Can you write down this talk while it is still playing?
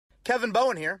Kevin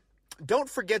Bowen here. Don't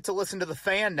forget to listen to The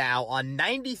Fan now on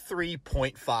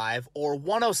 93.5 or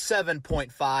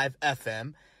 107.5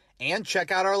 FM, and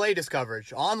check out our latest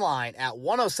coverage online at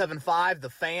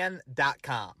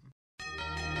 1075thefan.com.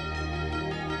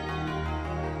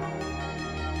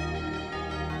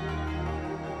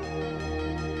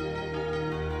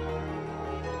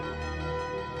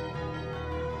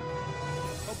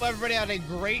 Hope everybody had a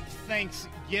great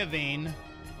Thanksgiving.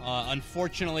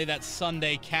 Unfortunately, that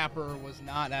Sunday capper was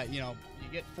not at, you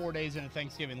get 4 days into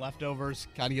Thanksgiving leftovers.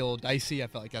 Kind of get a little dicey. I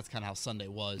felt like that's kind of how Sunday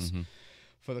was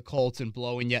for the Colts, and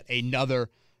blowing yet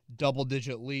another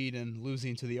double-digit lead and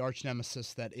losing to the arch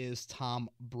nemesis that is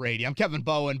Tom Brady. I'm Kevin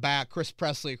Bowen back. Chris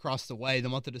Presley across the way. The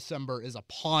month of December is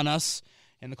upon us,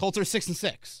 and the Colts are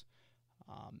 6-6.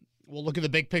 We'll look at the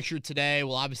big picture today.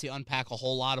 We'll obviously unpack a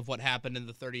whole lot of what happened in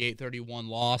the 38-31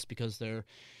 loss, because there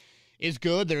is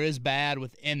good, there is bad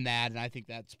within that, and I think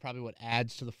that's probably what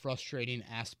adds to the frustrating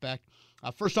aspect.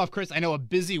 First off, Chris, I know a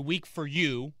busy week for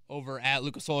you over at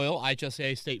Lucas Oil,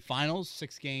 IHSA State Finals,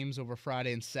 6 games over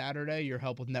Friday and Saturday. Your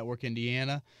help with Network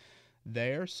Indiana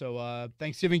there. So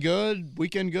Thanksgiving good,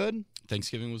 weekend good?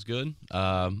 Thanksgiving was good.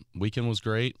 Weekend was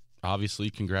great.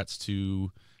 Obviously, congrats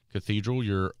to Cathedral,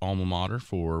 your alma mater,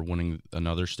 for winning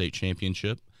another state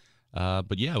championship.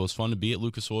 But yeah, it was fun to be at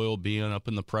Lucas Oil, being up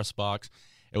in the press box.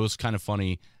 It was kind of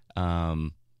funny.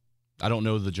 I don't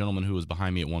know the gentleman who was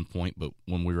behind me at one point, but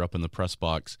when we were up in the press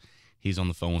box, he's on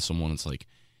the phone with someone. It's like,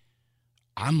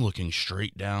 I'm looking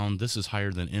straight down. This is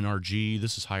higher than NRG.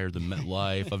 This is higher than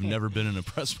MetLife. I've never been in a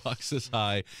press box this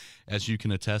high, as you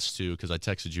can attest to, because I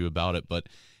texted you about it. But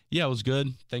yeah, it was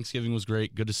good. Thanksgiving was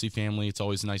great. Good to see family. It's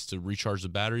always nice to recharge the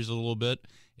batteries a little bit.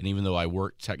 And even though I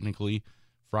work technically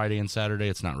Friday and Saturday,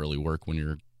 it's not really work when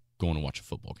you're going to watch a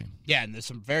football game. Yeah, and there's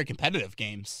some very competitive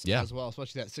games as well,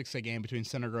 especially that 6A game between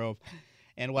Center Grove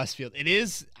and Westfield. It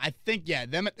is, I think,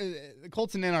 the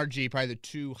Colts and NRG probably the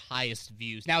two highest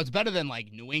views. Now, it's better than,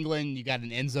 like, New England. You got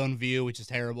an end zone view, which is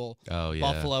terrible. Oh, yeah.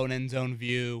 Buffalo, an end zone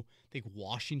view. I think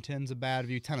Washington's a bad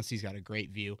view. Tennessee's got a great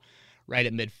view right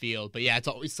at midfield. But, yeah, it's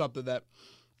always something that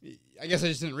I guess I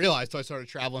just didn't realize until I started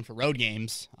traveling for road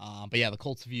games. But, yeah, the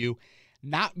Colts view,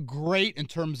 not great in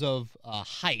terms of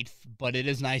height, but it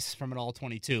is nice from an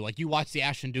all-22. Like, you watch the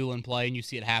Ashton Doolin play, and you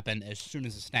see it happen as soon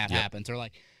as the snap happens. Or,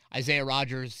 like, Isaiah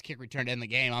Rodgers' kick return to end the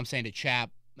game. I'm saying to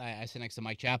Chap, I sit next to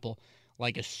Mike Chappell,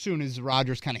 like, as soon as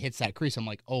Rodgers kind of hits that crease, I'm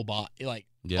like, oh my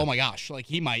gosh, like,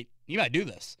 he might do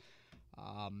this.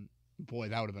 Boy,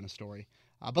 that would have been a story.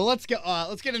 But let's get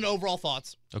into overall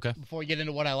thoughts. Okay. Before we get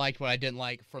into what I liked, what I didn't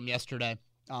like from yesterday.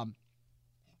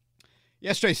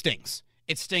 Yesterday stings.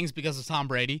 It stings because of Tom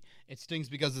Brady. It stings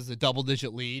because it's a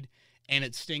double-digit lead. And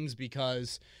it stings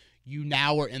because you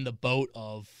now are in the boat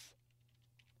of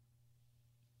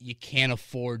you can't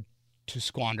afford to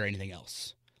squander anything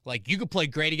else. Like, you could play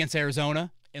great against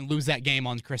Arizona and lose that game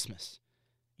on Christmas.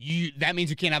 That means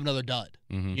you can't have another dud.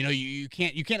 Mm-hmm. You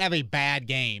can't have a bad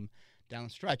game down the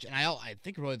stretch. And I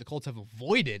think really the Colts have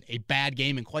avoided a bad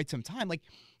game in quite some time. Like,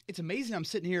 it's amazing. I'm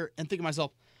sitting here and thinking to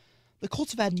myself, the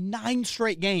Colts have had 9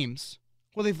 straight games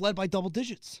where they've led by double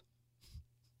digits.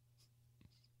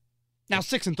 Now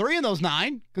 6-3 in those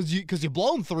 9 because you've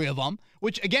blown 3 of them.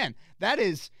 Which again, that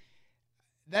is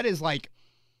like,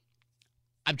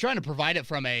 I'm trying to provide it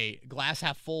from a glass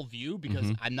half full view,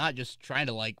 because I'm not just trying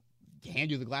to like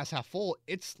hand you the glass half full.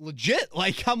 It's legit.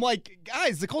 Like, I'm like,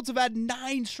 guys, the Colts have had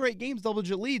 9 straight games,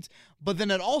 double-digit leads. But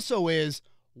then it also is,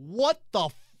 what the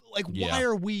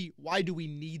why do we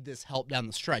need this help down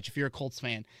the stretch? If you're a Colts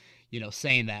fan,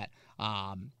 saying that.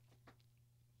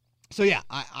 So yeah,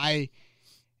 I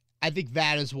think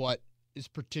that is what is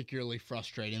particularly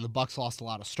frustrating. The Bucs lost a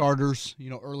lot of starters,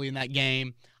 early in that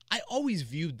game. I always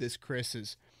viewed this, Chris,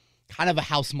 as kind of a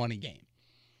house money game.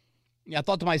 Yeah, I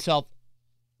thought to myself,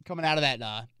 coming out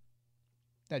of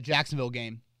that Jacksonville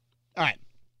game, all right,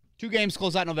 2 games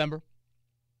close out in November,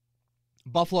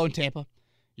 Buffalo and Tampa.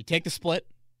 You take the split.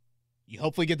 You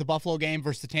hopefully get the Buffalo game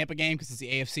versus the Tampa game because it's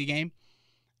the AFC game,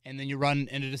 and then you run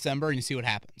into December and you see what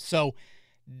happens. So,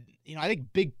 I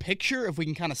think big picture, if we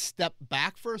can kind of step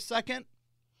back for a second,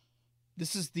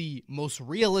 this is the most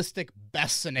realistic,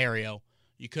 best scenario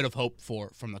you could have hoped for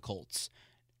from the Colts.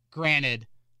 Granted,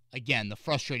 again, the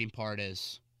frustrating part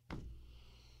is,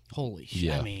 holy shit.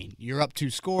 Yeah. I mean, you're up 2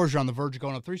 scores, you're on the verge of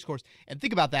going up 3 scores. And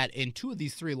think about that. In 2 of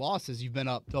these 3 losses, you've been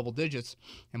up double digits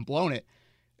and blown it.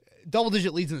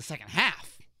 Double-digit leads in the second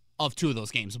half of 2 of those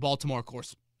games. Baltimore, of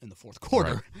course, in the fourth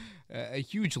quarter. Right. A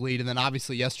huge lead. And then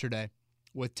obviously yesterday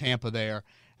with Tampa there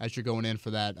as you're going in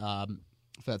for that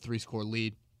 3-score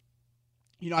lead.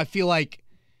 I feel like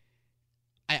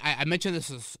I mentioned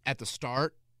this at the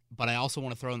start, but I also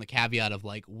want to throw in the caveat of,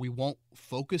 like, we won't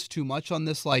focus too much on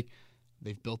this. Like,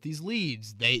 they've built these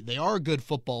leads. They are a good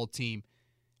football team.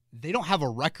 They don't have a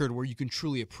record where you can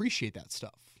truly appreciate that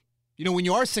stuff. You know, when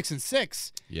you are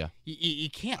 6-6, Yeah. you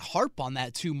can't harp on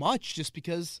that too much just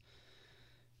because,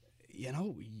 you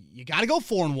know, you got to go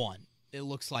 4-1. It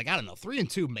looks like, I don't know,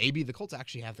 3-2 maybe. The Colts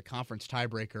actually have the conference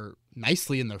tiebreaker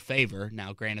nicely in their favor.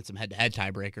 Now, granted, some head-to-head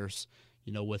tiebreakers,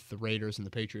 you know, with the Raiders and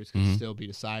the Patriots can still be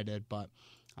decided. But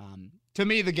to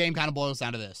me, the game kind of boils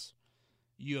down to this.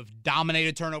 You have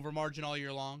dominated turnover margin all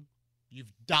year long.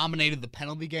 You've dominated the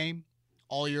penalty game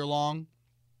all year long.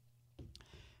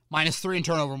 -3 in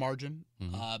turnover margin,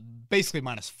 basically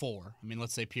 -4. I mean,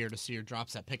 let's say Pierre Desir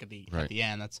drops that pick at the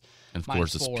end. That's And of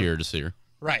course, it's -4. Pierre Desir.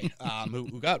 Right,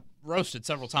 who got roasted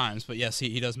several times, but yes,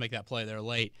 he does make that play there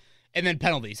late. And then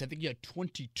penalties. I think you had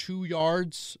 22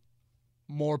 yards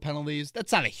more penalties.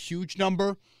 That's not a huge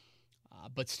number,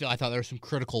 but still, I thought there were some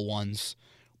critical ones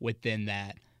within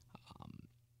that.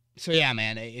 So, yeah,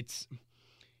 man, it's,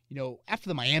 you know, after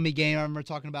the Miami game, I remember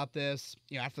talking about this.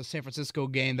 You know, after the San Francisco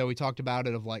game, though, we talked about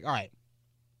it of like, all right,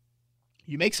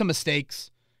 you make some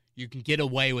mistakes, you can get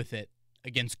away with it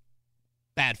against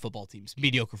bad football teams,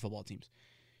 mediocre football teams.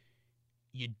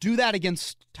 You do that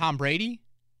against Tom Brady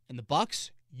and the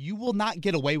Bucs, you will not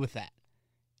get away with that.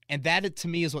 And that, to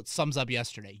me, is what sums up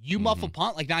yesterday. You muff a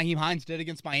punt like Nyheim Hines did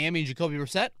against Miami and Jacoby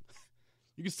Brissett,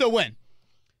 you can still win.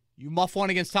 You muff one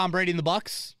against Tom Brady and the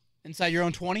Bucs inside your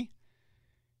own 20,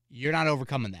 you're not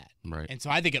overcoming that. Right. And so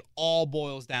I think it all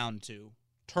boils down to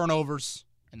turnovers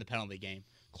and the penalty game.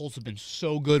 Colts have been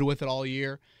so good with it all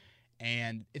year,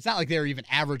 and it's not like they were even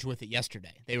average with it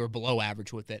yesterday. They were below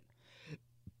average with it,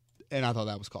 and I thought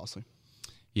that was costly.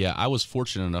 Yeah, I was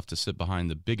fortunate enough to sit behind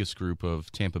the biggest group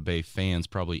of Tampa Bay fans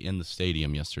probably in the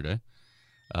stadium yesterday.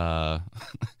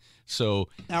 So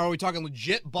now, are we talking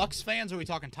legit Bucs fans, or are we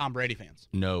talking Tom Brady fans?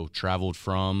 No, traveled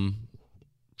from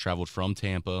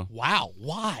Tampa. Wow,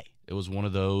 why? It was one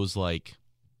of those, like,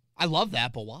 I love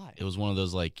that, but why? it was one of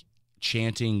those, like,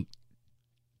 chanting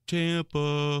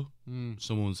Tampa.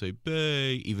 Someone would say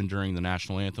Bay, even during the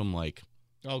national anthem, like,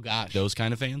 Oh, gosh. those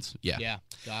kind of fans. Yeah. Yeah,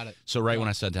 got it. So when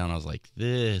I sat down, I was like,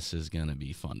 this is going to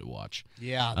be fun to watch.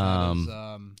 Yeah,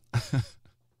 that is,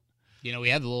 you know, we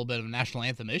had a little bit of a national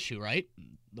anthem issue, right?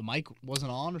 The mic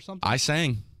wasn't on or something? I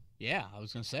sang. Yeah, I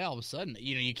was going to say, all of a sudden,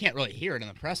 you know, you can't really hear it in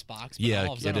the press box. But Yeah,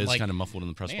 all of a it sudden, is I'm like, kind of muffled in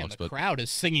the press man, box. the But crowd is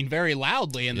singing very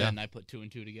loudly, and Yeah. then I put 2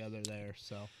 and 2 together there.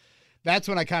 So that's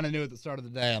when I kind of knew at the start of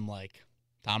the day, I'm like,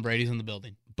 Tom Brady's in the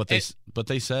building. But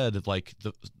they said, like,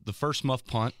 the first muff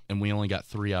punt, and we only got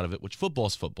 3 out of it, which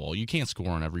football's football. You can't score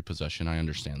on every possession. I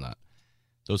understand that.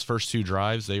 Those first 2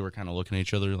 drives, they were kind of looking at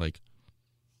each other like,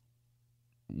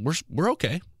 we're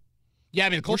okay. Yeah, I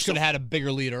mean, the Colts still- could have had a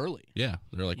bigger lead early. Yeah,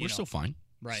 they're like, You we're know. still fine.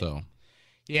 Right. So,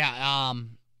 Yeah,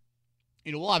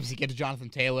 you know, we'll obviously get to Jonathan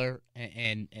Taylor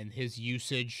and his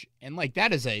usage, and like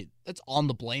that's on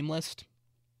the blame list.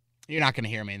 You're not going to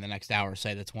hear me in the next hour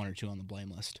say that's 1 or 2 on the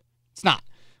blame list. It's not.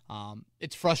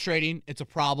 It's frustrating. It's a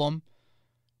problem.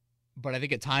 But I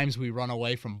think at times we run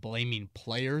away from blaming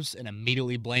players and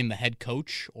immediately blame the head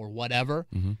coach or whatever.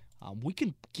 Mhm. We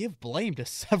can give blame to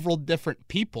several different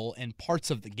people in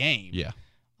parts of the game. yeah.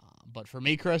 But for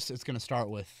me, Chris, it's going to start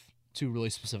with 2 really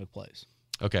specific plays.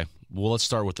 Okay. Well, let's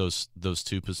start with those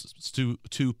two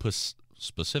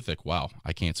specific. Wow,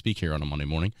 I can't speak here on a Monday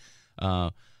morning.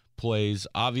 Plays.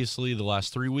 Obviously, the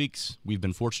last 3 weeks, we've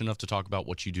been fortunate enough to talk about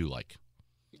what you do like.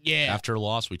 Yeah. After a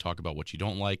loss, we talk about what you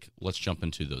don't like. Let's jump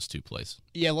into those 2 plays.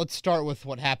 Yeah, let's start with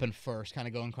what happened first, kind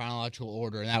of go in chronological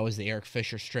order, and that was the Eric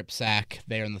Fisher strip sack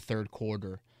there in the third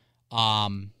quarter.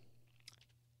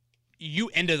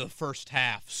 You ended the first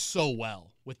half so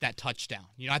well with that touchdown.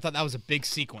 You know, I thought that was a big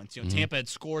sequence. You know, Tampa had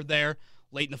scored there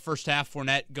late in the first half.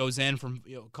 Fournette goes in from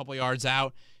a couple yards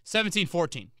out.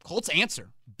 17-14. Colts answer.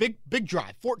 Big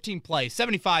drive. 14 plays,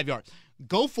 75 yards.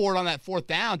 Go for it on that 4th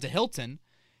down to Hilton,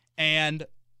 and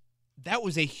that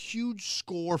was a huge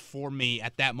score for me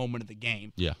at that moment of the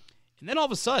game. Yeah. And then all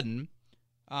of a sudden,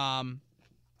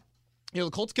 the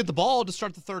Colts get the ball to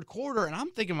start the third quarter, and I'm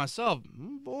thinking to myself,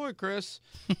 boy, Chris,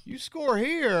 you score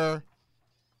here.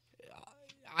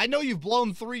 I know you've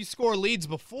blown 3-score leads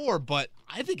before, but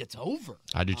I think it's over.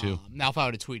 I do too. Now, if I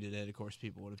would have tweeted it, of course,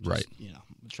 people would have just, Right.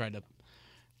 tried to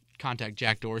contact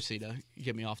Jack Dorsey to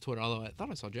get me off Twitter, although I thought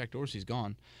I saw Jack Dorsey's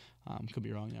gone. Could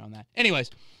be wrong there on that. Anyways,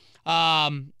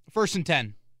 1st and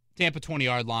 10, Tampa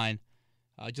 20-yard line,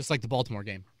 just like the Baltimore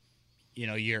game. You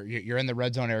know, you're in the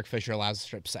red zone. Eric Fisher allows a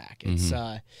strip sack. It's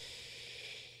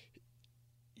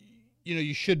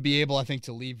you should be able, I think,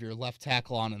 to leave your left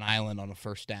tackle on an island on a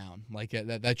 1st down. Like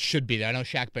that should be there. I know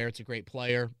Shaq Barrett's a great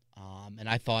player. And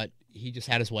I thought he just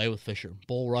had his way with Fisher.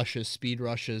 Bull rushes, speed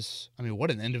rushes. I mean, what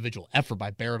an individual effort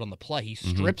by Barrett on the play. He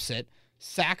strips it,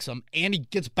 sacks him, and he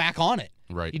gets back on it.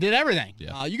 Right. He did everything.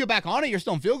 Yeah. You get back on it, you're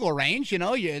still in field goal range.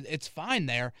 It's fine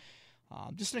there.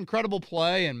 Just an incredible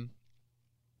play. And,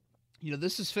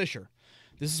 this is Fisher.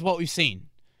 This is what we've seen.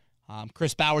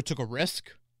 Chris Ballard took a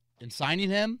risk in signing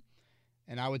him,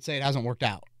 and I would say it hasn't worked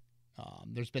out.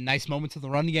 There's been nice moments in the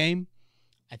run game.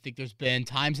 I think there's been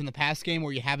times in the past game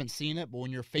where you haven't seen it, but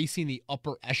when you're facing the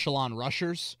upper echelon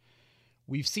rushers,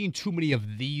 we've seen too many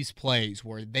of these plays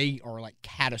where they are like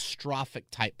catastrophic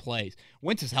type plays.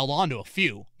 Wentz has held on to a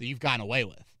few that you've gotten away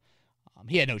with.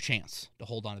 He had no chance to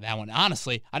hold on to that one.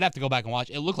 Honestly, I'd have to go back and watch.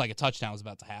 It looked like a touchdown was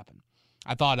about to happen.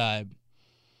 I thought,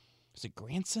 was it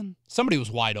Granson? Somebody was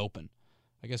wide open.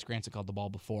 I guess Granson caught the ball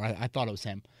before. I thought it was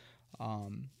him.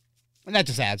 And that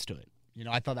just adds to it.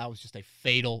 I thought that was just a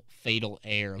fatal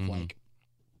error of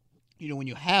when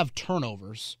you have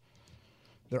turnovers,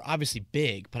 they're obviously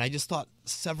big, but I just thought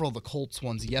several of the Colts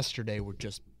ones yesterday were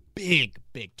just big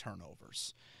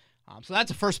turnovers. So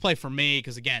that's the first play for me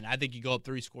because, again, I think you go up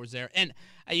 3 scores there. And,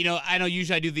 I know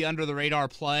usually I do the under-the-radar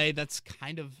play. That's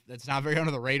not very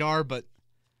under the radar, but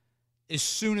as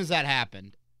soon as that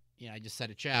happened, I just said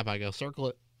a chap. I go, circle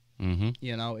it.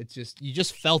 Mm-hmm. It's just you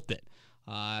just felt it.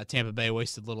 Tampa Bay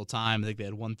wasted little time. I think they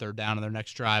had 1 third down on their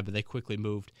next drive, but they quickly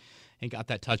moved and got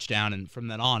that touchdown. And from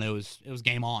then on, it was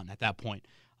game on at that point.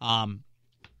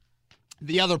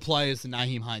 The other play is the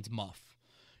Nyheim Hines muff.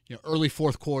 Early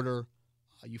fourth quarter,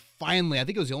 you finally, I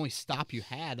think it was the only stop you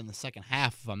had in the second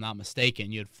half, if I'm not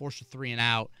mistaken. You had forced a 3 and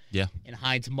out. Yeah. And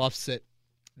Hines muffs it.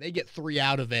 They get 3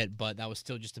 out of it, but that was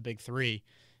still just a big 3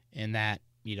 in that,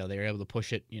 they were able to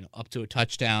push it, up to a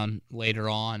touchdown later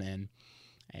on.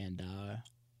 And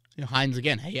Hines,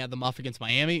 again, hey, you had the muff against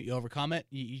Miami. You overcome it.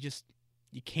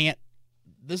 You can't.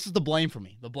 This is the blame for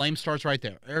me. The blame starts right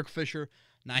there. Eric Fisher,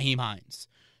 Nyheim Hines.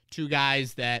 2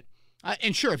 guys that,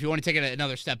 and sure, if you want to take it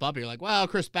another step up, you're like, well,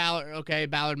 Chris Ballard, okay,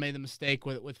 Ballard made the mistake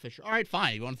with Fisher. All right,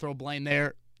 fine. You want to throw blame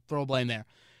there, throw blame there.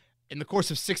 In the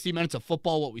course of 60 minutes of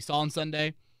football, what we saw on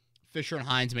Sunday, Fisher and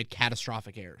Hines made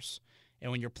catastrophic errors.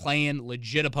 And when you're playing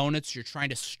legit opponents, you're trying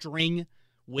to string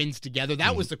wins together.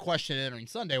 That was the question entering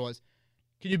Sunday was,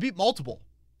 can you beat multiple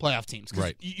playoff teams?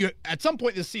 Right. At some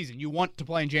point this season, you want to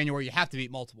play in January, you have to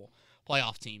beat multiple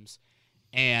playoff teams.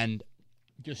 And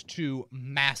just 2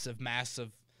 massive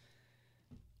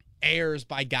errors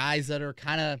by guys that are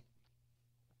kind of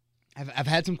I've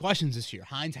had some questions this year.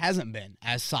 Hines hasn't been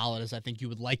as solid as I think you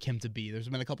would like him to be. There's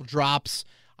been a couple drops.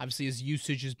 Obviously, his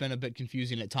usage has been a bit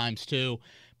confusing at times too,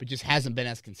 but just hasn't been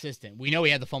as consistent. We know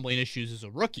he had the fumbling issues as a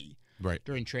rookie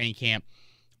during training camp,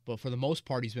 but for the most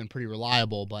part, he's been pretty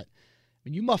reliable. But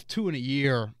when you muff 2 in a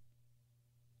year,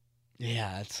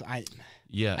 I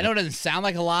know it doesn't sound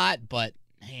like a lot, but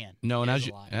man, no. And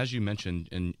as you mentioned,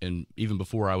 and even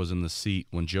before I was in the seat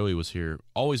when Joey was here,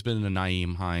 always been a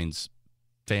Nyheim Hines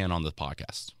fan on the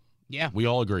podcast. Yeah, we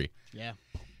all agree. Yeah,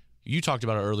 you talked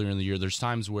about it earlier in the year. There's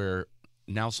times where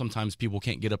now sometimes people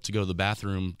can't get up to go to the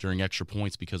bathroom during extra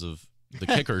points because of the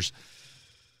kickers.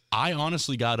 I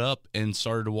honestly got up and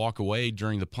started to walk away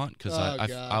during the punt because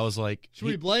I was like, should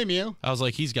we blame you? I was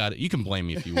like, he's got it. You can blame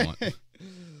me if you want.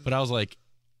 But I was like,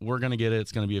 we're going to get it.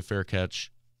 It's going to be a fair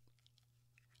catch.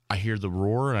 I hear the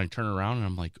roar, and I turn around, and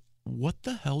I'm like, what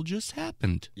the hell just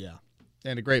happened? Yeah.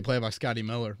 And a great play by Scotty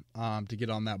Miller to get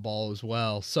on that ball as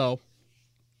well. So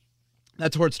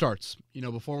that's where it starts.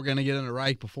 Before we're going to get into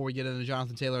Reich, before we get into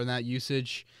Jonathan Taylor and that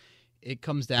usage, it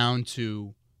comes down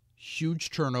to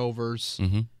huge turnovers,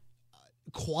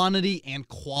 quantity and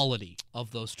quality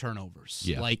of those turnovers.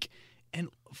 Yeah. And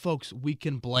folks, we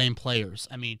can blame players.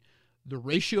 I mean, the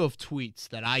ratio of tweets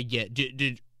that I get,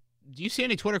 do you see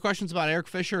any Twitter questions about Eric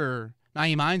Fisher or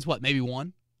Nyheim Hines? What, maybe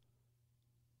one?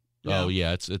 Oh,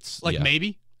 yeah, it's like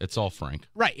maybe? It's all Frank.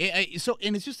 Right.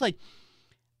 And it's just like,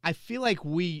 I feel like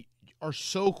we are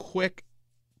so quick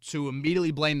to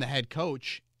immediately blame the head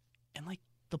coach, and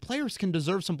the players can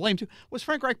deserve some blame too. Was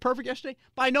Frank Reich perfect yesterday?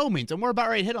 By no means, and we're about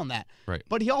ready to hit on that. Right.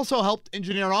 But he also helped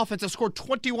engineer an offense that scored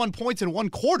 21 points in 1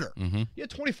 quarter. Mm-hmm. He had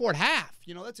 24 at half.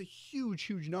 That's a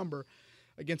huge number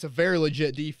against a very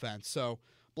legit defense. So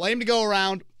blame to go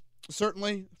around.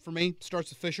 Certainly, for me,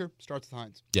 starts with Fisher, starts with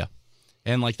Hines. Yeah.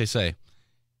 And like they say,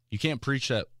 you can't preach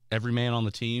that every man on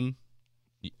the team,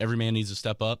 every man needs to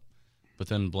step up, but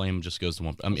then blame just goes to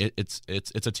one. I mean, it's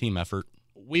a team effort.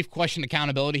 We've questioned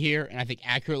accountability here, and I think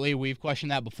accurately we've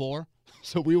questioned that before.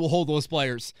 So we will hold those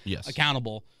players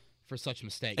accountable for such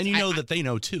mistakes. And that they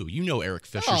know too. Eric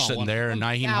Fisher sitting there, and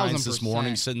Nyheim Hines this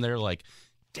morning sitting there like,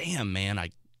 damn, man,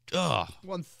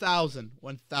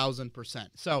 1,000%.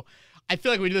 So I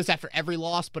feel like we do this after every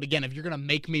loss, but again, if you're going to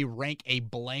make me rank a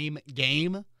blame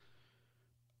game,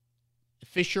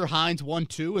 Fisher, Hines 1,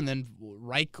 2, and then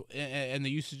Reich and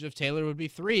the usage of Taylor would be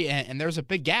 3, and there's a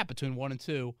big gap between 1 and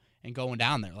 2 and going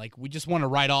down there. Like, we just want to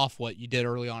write off what you did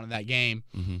early on in that game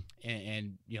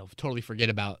and totally forget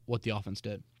about what the offense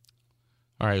did.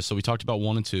 All right, so we talked about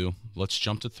 1 and 2. Let's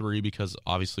jump to 3 because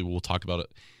obviously we'll talk about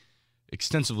it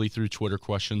extensively through Twitter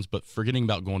questions, but forgetting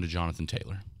about going to Jonathan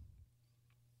Taylor.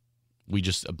 We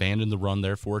just abandoned the run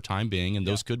there for a time being, and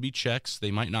those could be checks.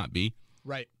 They might not be.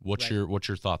 Right. What's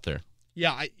your thought there?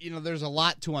 Yeah, there's a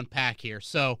lot to unpack here.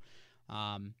 So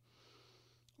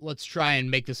let's try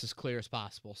and make this as clear as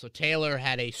possible. So Taylor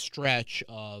had a stretch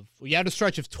of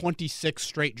 26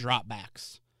 straight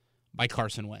dropbacks by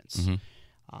Carson Wentz.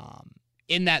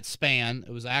 In that span,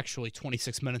 it was actually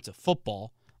 26 minutes of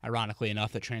football, ironically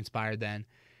enough, that transpired then.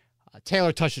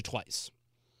 Taylor touched it twice.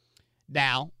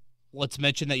 Now, let's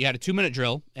mention that you had a 2-minute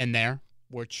drill in there,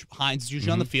 which Hines is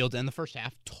usually on the field in the first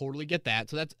half. Totally get that.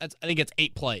 So that's I think it's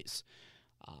 8 plays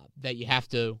that you have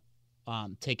to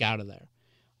take out of there.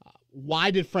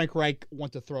 Why did Frank Reich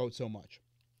want to throw it so much?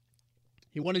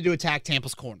 He wanted to attack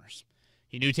Tampa's corners.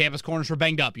 He knew Tampa's corners were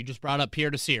banged up. You just brought up Pierre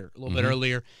Desir a little bit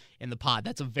earlier in the pod.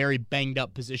 That's a very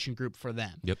banged-up position group for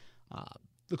them. Yep.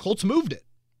 The Colts moved it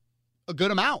a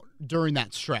good amount during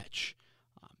that stretch.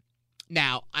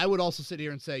 Now, I would also sit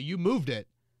here and say you moved it.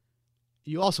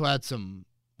 You also had some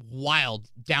wild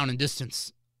down and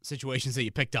distance situations that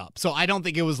you picked up. So I don't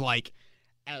think it was like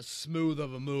as smooth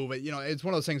of a move. It's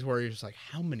one of those things where you're just like,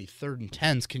 how many 3rd and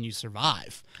 10s can you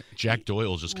survive? Jack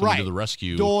Doyle's just coming to the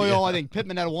rescue. Doyle, I think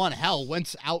Pittman had 1. Hell,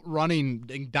 Wentz out running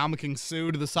Ndamukong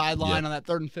Suh to the sideline on that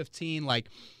 3rd and 15. Like,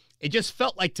 it just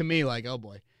felt like to me like, oh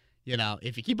boy,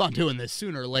 if you keep on doing this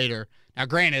sooner or later. Now,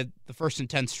 granted, the 1st and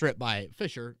 10 strip by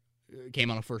Fisher came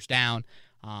on a first down.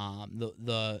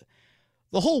 The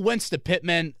whole Wentz to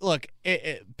Pittman, look,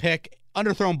 pick,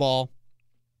 underthrown ball,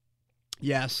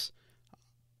 yes.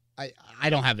 I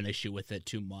don't have an issue with it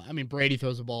too much. I mean, Brady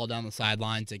throws the ball down the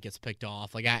sidelines, it gets picked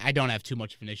off. Like, I don't have too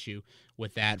much of an issue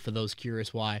with that. For those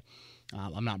curious why,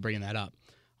 I'm not bringing that up.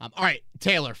 All right,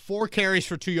 Taylor, 4 carries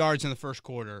for 2 yards in the first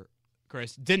quarter.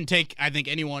 Chris, didn't take, I think,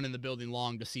 anyone in the building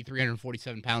long to see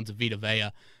 347 pounds of Vita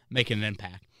Vea making an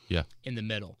impact in the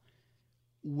middle.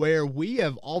 Where we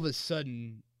have all of a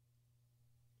sudden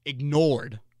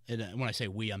ignored, and when I say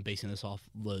we, I'm basing this off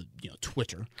the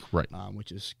Twitter, right?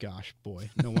 Which is, gosh, boy,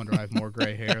 no wonder I have more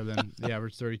gray hair than the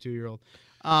average 32-year-old.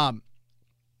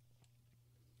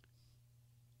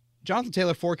 Jonathan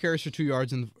Taylor, 4 carries for 2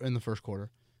 yards in the first quarter.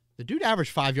 The dude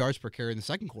averaged 5 yards per carry in the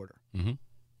second quarter.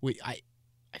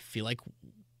 I feel like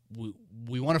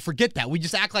we want to forget that. We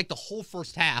just act like the whole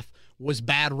first half was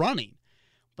bad running.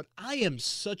 But I am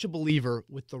such a believer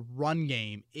with the run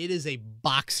game. It is a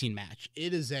boxing match.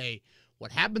 It is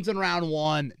what happens in round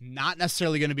 1, not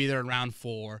necessarily going to be there in round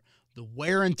 4. The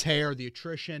wear and tear, the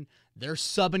attrition. They're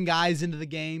subbing guys into the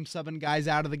game, subbing guys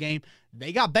out of the game.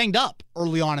 They got banged up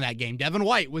early on in that game. Devin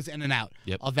White was in and out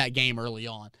of that game early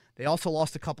on. They also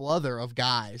lost a couple other of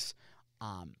guys.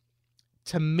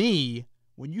 To me,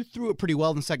 when you threw it pretty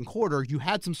well in the second quarter, you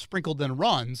had some sprinkled in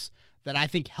runs that I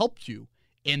think helped you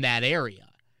in that area.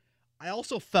 I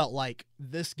also felt like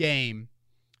this game,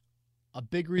 a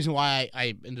big reason why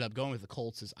I ended up going with the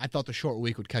Colts is I thought the short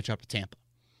week would catch up to Tampa.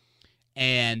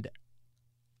 And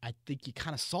I think you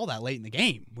kind of saw that late in the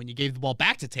game. When you gave the ball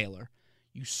back to Taylor,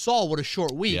 you saw what a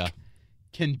short week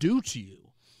can do to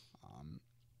you.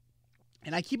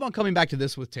 And I keep on coming back to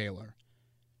this with Taylor.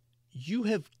 You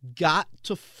have got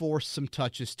to force some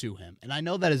touches to him. And I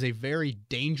know that is a very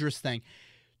dangerous thing.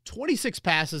 26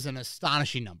 passes, an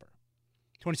astonishing number.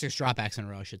 26 dropbacks in a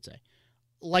row, I should say.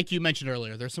 Like you mentioned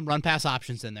earlier, there's some run-pass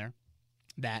options in there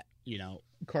that,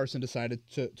 Carson decided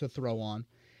to throw on.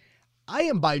 I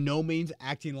am by no means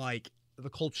acting like the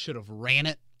Colts should have ran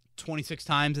it 26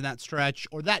 times in that stretch,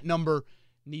 or that number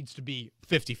needs to be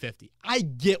 50-50. I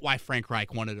get why Frank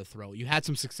Reich wanted to throw. You had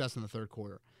some success in the third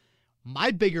quarter.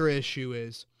 My bigger issue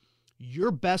is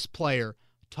your best player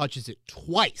touches it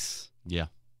twice. Yeah.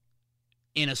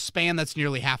 In a span that's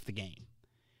nearly half the game.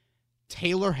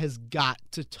 Taylor has got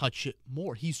to touch it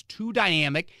more. He's too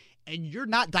dynamic, and you're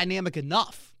not dynamic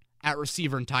enough at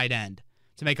receiver and tight end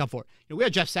to make up for it. We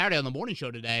had Jeff Saturday on the morning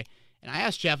show today, and I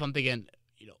asked Jeff, I'm thinking,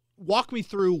 walk me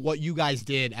through what you guys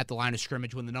did at the line of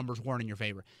scrimmage when the numbers weren't in your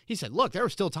favor. He said, look, there were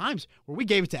still times where we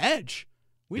gave it to Edge.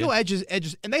 We know edges,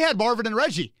 and they had Marvin and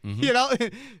Reggie. Mm-hmm.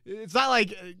 It's not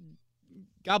like,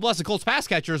 God bless the Colts pass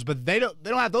catchers, but they don't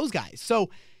have those guys. So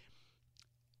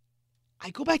I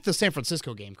go back to the San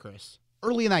Francisco game, Chris.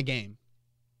 Early in that game,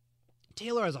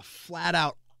 Taylor has a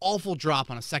flat-out awful drop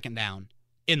on a second down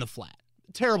in the flat.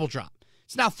 Terrible drop.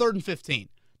 It's now 3rd and 15.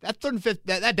 That 3rd and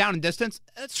 15, that down and distance,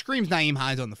 that screams Nyheim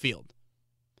Hines on the field.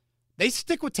 They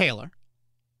stick with Taylor.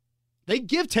 They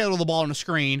give Taylor the ball on a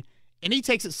screen, and he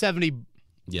takes it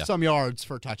 70-some yards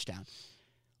for a touchdown.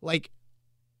 Like,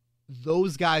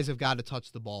 those guys have got to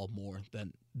touch the ball more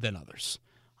than others.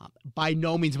 By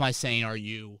no means am I saying,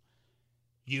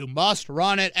 you must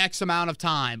run it X amount of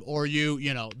time, or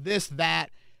this, that.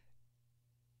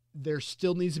 There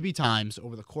still needs to be times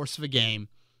over the course of a game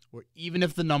where even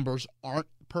if the numbers aren't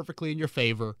perfectly in your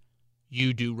favor,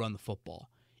 you do run the football.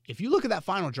 If you look at that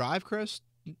final drive, Chris,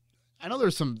 I know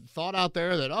there's some thought out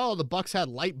there that, the Bucs had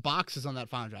light boxes on that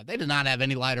final drive. They did not have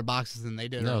any lighter boxes than they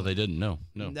did. No, they didn't. No.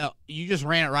 You just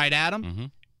ran it right at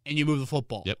them, and you moved the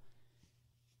football. Yep.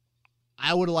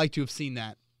 I would have liked to have seen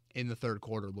that in the third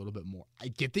quarter a little bit more. I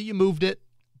get that you moved it,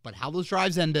 but how those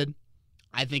drives ended,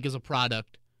 I think, is a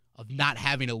product of not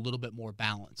having a little bit more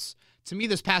balance. To me,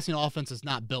 this passing offense is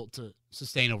not built to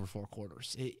sustain over 4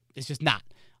 quarters. It's just not.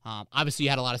 Obviously, you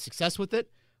had a lot of success with it,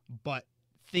 but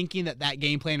thinking that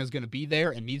game plan is going to be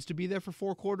there and needs to be there for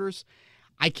 4 quarters,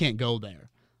 I can't go there.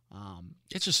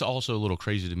 It's just also a little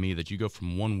crazy to me that you go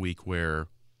from one week where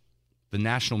the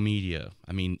national media,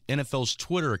 NFL's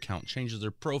Twitter account changes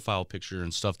their profile picture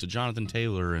and stuff to Jonathan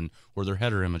Taylor, or their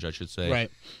header image, I should say.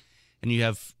 Right. And you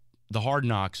have the hard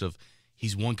knocks of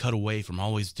he's one cut away from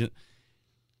always to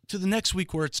the next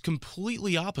week where it's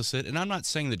completely opposite. And I'm not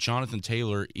saying that Jonathan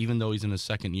Taylor, even though he's in his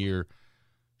second year,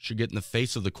 should get in the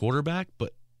face of the quarterback,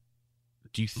 but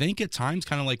do you think at times,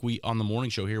 kind of like we on the morning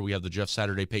show here, we have the Jeff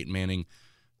Saturday, Peyton Manning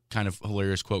kind of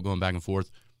hilarious quote going back and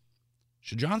forth,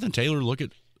 should Jonathan Taylor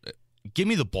give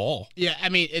me the ball? Yeah,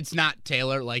 it's not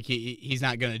Taylor. Like, he's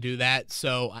not going to do that.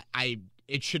 So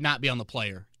it should not be on the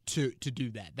player to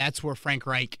do that. That's where Frank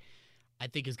Reich, I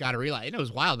think, has got to realize. And it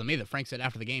was wild to me that Frank said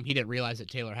after the game he didn't realize that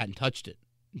Taylor hadn't touched it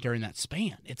during that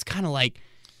span. It's kind of like,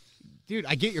 dude,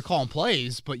 I get you're calling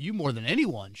plays, but you more than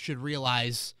anyone should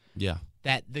realize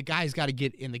that the guy's got to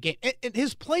get in the game. And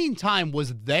his playing time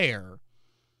was there.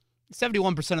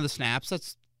 71% of the snaps,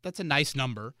 that's a nice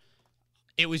number.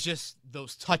 It was just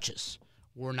those touches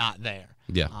were not there.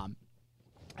 Yeah.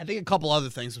 I think a couple other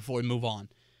things before we move on.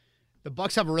 The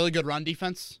Bucs have a really good run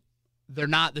defense. They're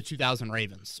not the 2000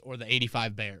 Ravens or the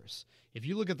 85 Bears. If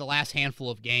you look at the last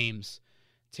handful of games,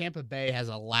 Tampa Bay has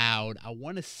allowed, I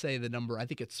want to say the number, I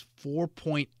think it's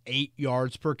 4.8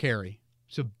 yards per carry.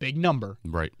 It's a big number.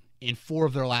 Right. In 4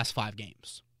 of their last 5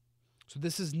 games. So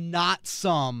this is not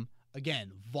some,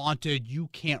 again, vaunted, you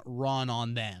can't run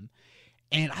on them.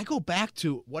 And I go back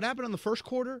to what happened in the first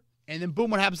quarter, and then boom,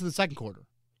 what happens in the second quarter?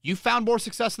 You found more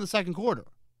success in the second quarter.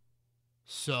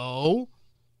 So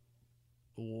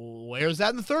where's that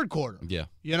in the third quarter? Yeah.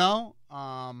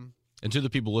 And to the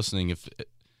people listening, if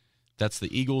that's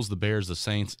the Eagles, the Bears, the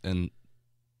Saints,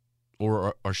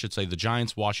 or I should say the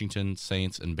Giants, Washington,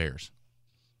 Saints, and Bears.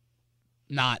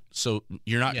 Not. So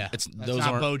you're not. Yeah, it's that's those not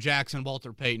aren't Bo Jackson,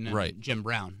 Walter Payton, and right. Jim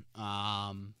Brown.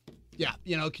 Yeah.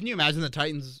 Can you imagine the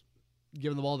Titans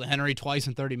giving the ball to Henry twice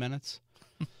in 30 minutes?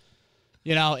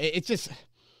 It's just.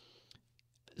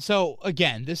 So,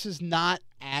 again, this is not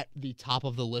at the top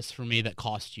of the list for me that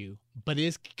cost you, but it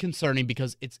is concerning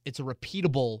because it's a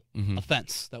repeatable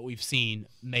offense that we've seen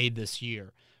made this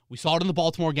year. We saw it in the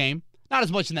Baltimore game, not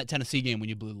as much in that Tennessee game when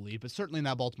you blew the lead, but certainly in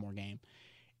that Baltimore game.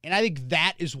 And I think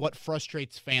that is what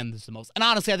frustrates fans the most. And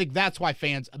honestly, I think that's why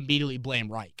fans immediately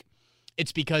blame Reich.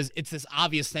 It's because it's this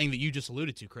obvious thing that you just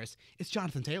alluded to, Chris. It's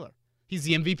Jonathan Taylor. He's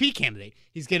the MVP candidate.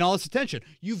 He's getting all this attention.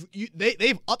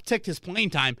 They've upticked his playing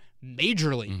time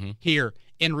majorly here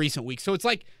in recent weeks. So it's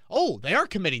like, they are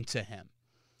committing to him.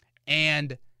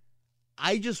 And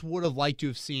I just would have liked to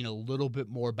have seen a little bit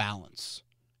more balance.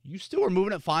 You still are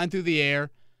moving it fine through the air,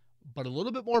 but a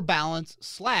little bit more balance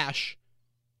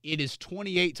 / it is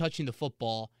 28 touching the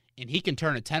football, and he can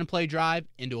turn a 10-play drive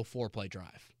into a 4-play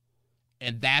drive.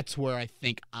 And that's where I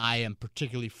think I am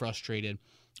particularly frustrated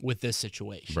with this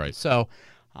situation. Right. So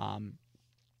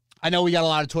I know we got a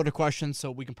lot of Twitter questions, so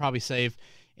we can probably save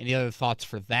any other thoughts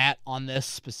for that on this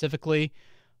specifically.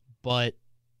 But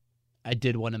I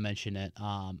did want to mention it.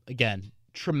 Again,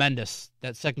 tremendous.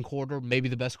 That second quarter, maybe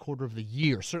the best quarter of the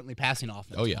year, certainly passing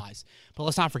offense-wise. But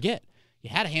let's not forget, you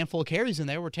had a handful of carries in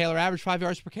there where Taylor averaged 5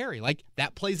 yards per carry. Like,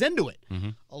 that plays into it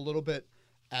a little bit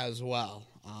as well.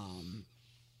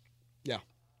 Yeah.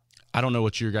 I don't know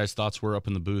what your guys' thoughts were up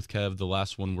in the booth, Kev. The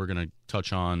last one we're going to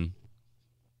touch on,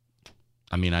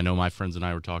 I know my friends and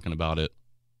I were talking about it.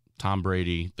 Tom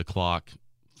Brady, the clock,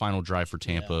 final drive for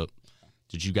Tampa. Yeah.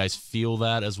 Did you guys feel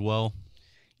that as well?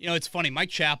 You know, it's funny.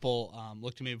 Mike Chappell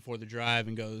looked at me before the drive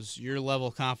and goes, your level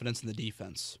of confidence in the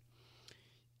defense.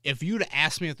 If you'd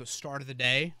asked me at the start of the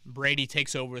day, Brady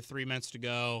takes over with 3 minutes to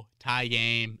go, tie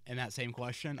game, and that same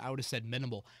question, I would have said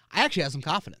minimal. I actually had some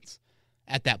confidence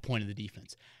at that point of the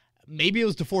defense. Maybe it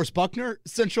was DeForest Buckner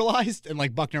centralized, and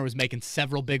like Buckner was making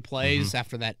several big plays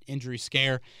after that injury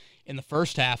scare in the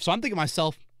first half. So I'm thinking to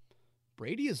myself,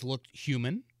 Brady has looked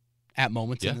human at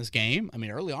moments in this game. I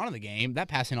mean, early on in the game, that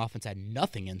passing offense had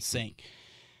nothing in sync.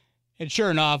 And sure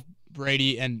enough,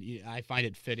 Brady, and I find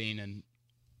it fitting, and,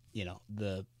 you know,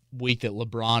 the week that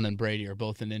LeBron and Brady are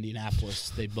both in Indianapolis,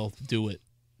 they both do it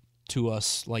to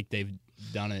us like they've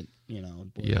done it, you know.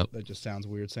 Boy, that just sounds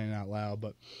weird saying it out loud,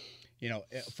 but, you know,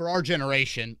 for our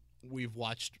generation, we've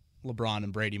watched LeBron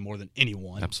and Brady more than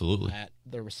anyone. Absolutely. At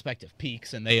their respective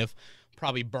peaks, and they have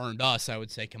probably burned us, I would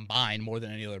say, combined more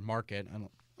than any other market. I don't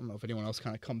know if anyone else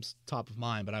kind of comes top of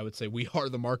mind, but I would say we are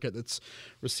the market that's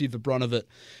received the brunt of it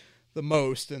the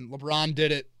most. And LeBron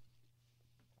did it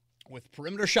with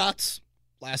perimeter shots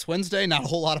last Wednesday, not a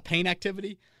whole lot of paint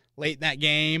activity late in that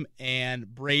game,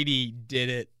 and Brady did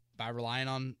it by relying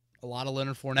on a lot of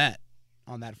Leonard Fournette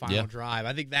on that final drive.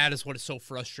 I think that is what is so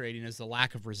frustrating, is the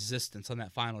lack of resistance on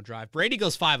that final drive. Brady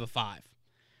goes 5 of 5.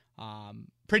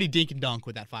 Pretty dink and dunk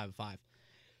with that 5 of 5.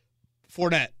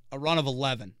 Fournette, a run of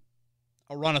 11.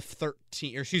 A run of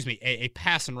 13, or excuse me, a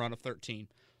pass and run of 13.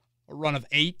 A run of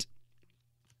 8.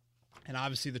 And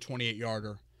obviously the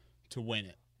 28-yarder to win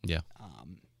it. Yeah.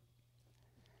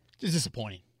 Just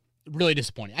disappointing. Really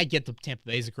disappointing. I get the Tampa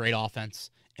Bay is a great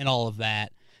offense and all of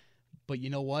that. But you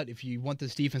know what? If you want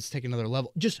this defense to take another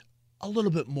level, just a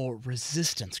little bit more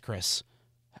resistance, Chris.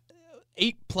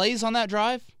 8 plays on that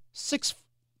drive, 5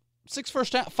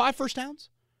 first downs.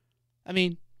 I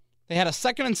mean, they had a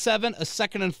 2nd and 7, a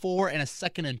 2nd and 4, and a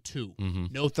 2nd and 2.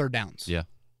 No third downs. Yeah.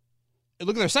 And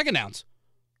look at their second downs.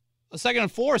 A 2nd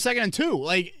and 4, a 2nd and 2.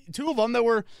 Like, 2 of them that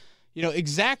were, you know,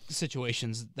 exact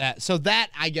situations. So that,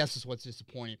 I guess, is what's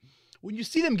disappointing. When you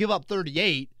see them give up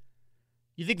 38,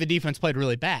 you think the defense played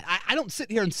really bad. I don't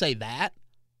sit here and say that.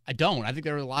 I don't. I think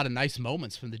there were a lot of nice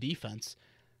moments from the defense.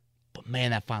 But,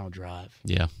 man, that final drive.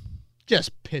 Yeah.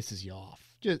 Just pisses you off.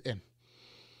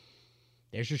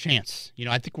 There's your chance. You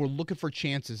know, I think we're looking for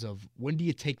chances of when do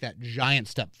you take that giant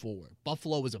step forward.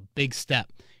 Buffalo was a big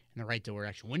step in the right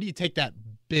direction. When do you take that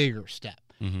bigger step?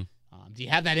 Do you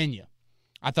have that in you?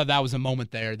 I thought that was a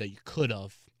moment there that you could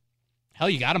have. Hell,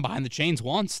 you got them behind the chains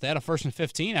once. They had a 1st and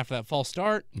 15 after that false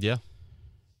start. Yeah.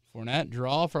 Fournette,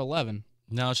 draw for 11.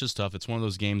 No, it's just tough. It's one of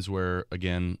those games where,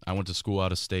 again, I went to school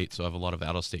out of state, so I have a lot of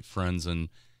out-of-state friends, and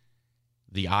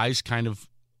the eyes kind of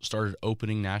started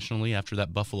opening nationally after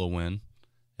that Buffalo win.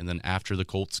 And then after the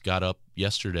Colts got up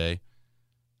yesterday,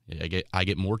 I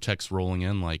get more texts rolling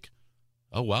in like,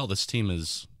 oh, wow, this team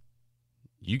is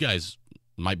 – you guys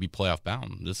might be playoff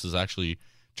bound. This is actually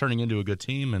turning into a good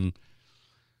team, and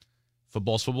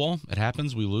football's football. It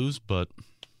happens. We lose, but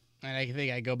 – And I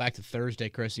think I go back to Thursday,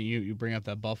 Chris, and you bring up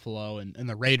that Buffalo and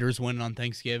the Raiders winning on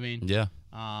Thanksgiving. Yeah.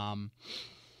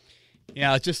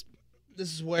 It's just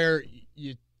this is where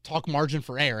you talk margin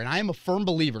for error. And I am a firm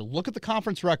believer. Look at the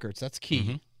conference records. That's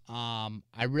key.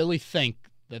 I really think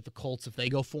that the Colts, if they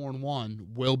go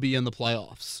 4-1, will be in the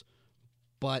playoffs.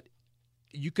 But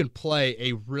you can play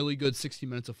a really good 60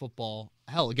 minutes of football,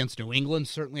 hell, against New England,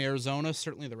 certainly Arizona,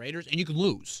 certainly the Raiders, and you can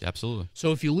lose. Absolutely.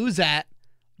 So if you lose that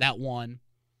one,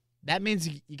 that means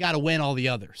you got to win all the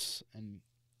others. And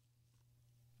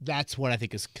that's what I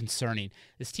think is concerning.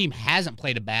 This team hasn't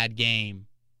played a bad game.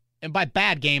 And by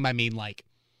bad game, I mean like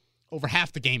over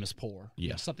half the game is poor.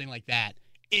 Yeah. Something like that.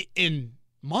 In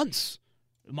months.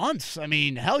 I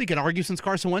mean, hell, you could argue since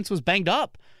Carson Wentz was banged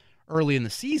up early in the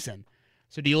season.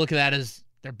 So do you look at that as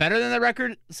they're better than the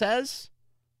record says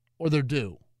or they're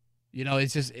due? You know,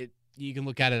 it's just you can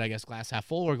look at it, I guess, glass half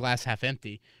full or glass half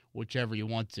empty, whichever you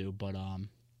want to. But,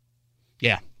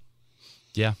 yeah.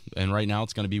 Yeah, and right now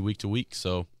it's going to be week to week,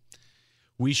 so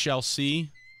we shall see.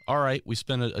 All right, we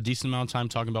spent a decent amount of time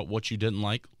talking about what you didn't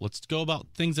like. Let's go about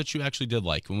things that you actually did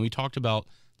like. When we talked about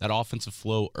that offensive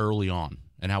flow early on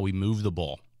and how we moved the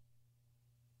ball.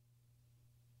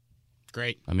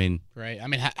 Great. Great. I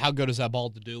mean, how good is that ball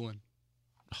to Doolin?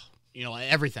 You know,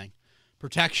 everything.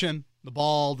 Protection, the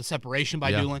ball, the separation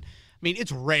by Doolin. I mean,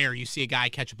 it's rare you see a guy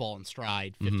catch a ball in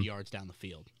stride 50 yards down the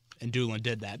field. And Doolin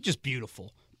did that. Just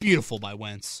beautiful. Beautiful by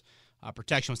Wentz.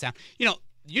 Protection was down. You know,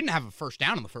 you didn't have a first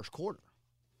down in the first quarter.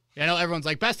 I know everyone's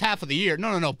like, best half of the year.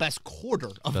 No. Best quarter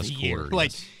of the year. Yes.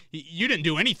 Like, you didn't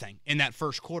do anything in that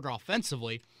first quarter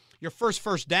offensively. Your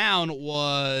first down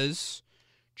was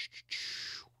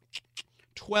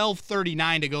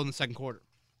 12:39 to go in the second quarter.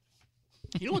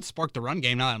 You know what sparked the run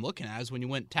game now that I'm looking at is when you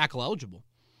went tackle eligible.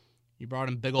 You brought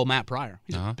in big old Matt Pryor.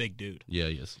 He's a big dude. Yeah,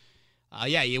 he is.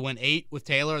 You went 8 with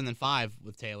Taylor and then 5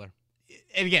 with Taylor.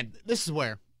 And again, this is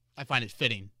where I find it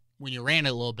fitting. When you ran it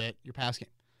a little bit, your pass game.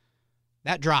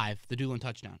 That drive, the Doolin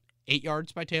touchdown, 8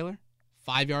 yards by Taylor,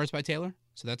 5 yards by Taylor.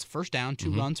 So that's first down,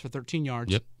 2 runs for 13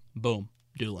 yards. Yep. Boom.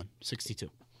 Doolin, 62.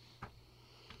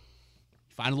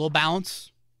 Find a little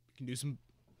balance. You can do some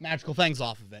magical things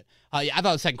off of it. I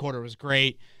thought the second quarter was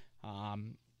great.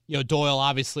 Doyle,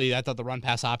 obviously, I thought the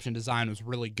run-pass option design was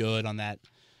really good on that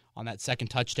second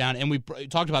touchdown. And we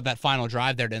talked about that final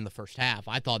drive there to end the first half.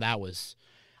 I thought that was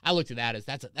 – I looked at that as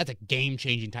that's a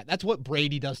game-changing time. That's what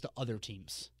Brady does to other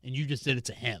teams, and you just did it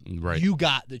to him. Right. You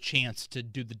got the chance to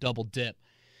do the double dip,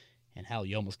 and hell,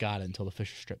 you almost got it until the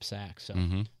Fisher strip sack. So,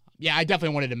 yeah, I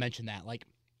definitely wanted to mention that. Like,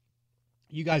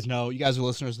 you guys know, you guys are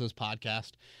listeners to this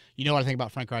podcast. You know what I think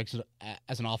about Frank Reich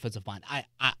as an offensive mind.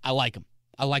 I like him.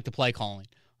 I like the play calling.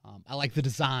 I like the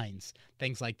designs,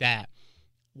 things like that.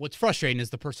 What's frustrating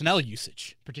is the personnel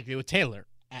usage, particularly with Taylor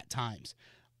at times.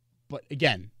 But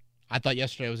again, I thought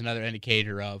yesterday was another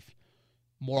indicator of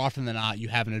more often than not you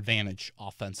have an advantage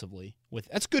offensively.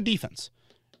 That's good defense,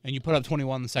 and you put up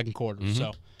 21 in the second quarter.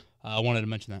 So I wanted to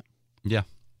mention that. Yeah.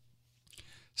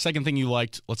 Second thing you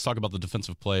liked, let's talk about the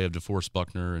defensive play of DeForest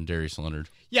Buckner and Darius Leonard.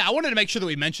 Yeah, I wanted to make sure that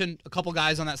we mentioned a couple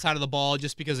guys on that side of the ball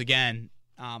just because, again,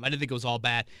 I didn't think it was all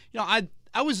bad.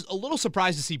 I was a little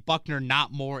surprised to see Buckner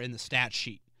not more in the stat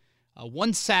sheet.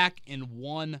 1 sack and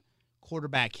 1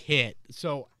 quarterback hit.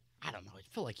 So, I don't know. I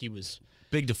feel like he was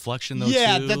big deflection though.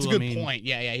 Yeah, too. that's a good point.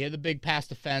 Yeah. He had the big pass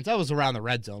defense. That was around the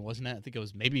red zone, wasn't it? I think it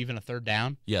was maybe even a third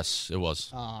down. Yes, it was.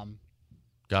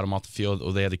 Got him off the field.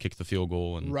 Oh, they had to kick the field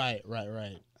goal. And Right.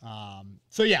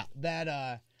 So yeah,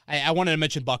 that I wanted to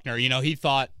mention Buckner. He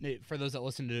thought, for those that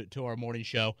listen to our morning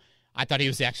show, I thought he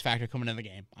was the X factor coming in the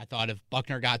game. I thought if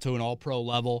Buckner got to an All-Pro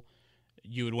level,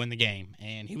 you would win the game,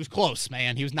 and he was close,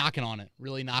 man. He was knocking on it,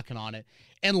 really knocking on it.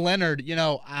 And Leonard,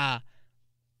 the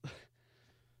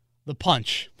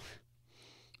punch.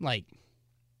 Like,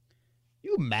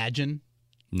 you imagine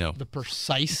the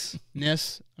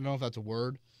preciseness, I don't know if that's a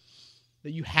word,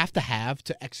 that you have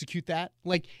to execute that?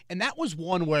 Like, and that was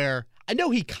one where I know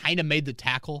he kind of made the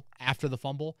tackle after the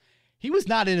fumble. He was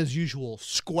not in his usual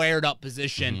squared up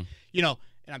position, and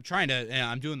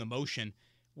I'm doing the motion.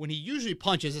 When he usually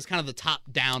punches, it's kind of the top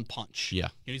down punch. Yeah.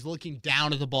 He's looking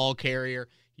down at the ball carrier.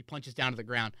 He punches down to the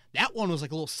ground. That one was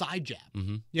like a little side jab.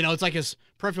 It's like his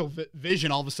peripheral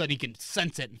vision. All of a sudden, he can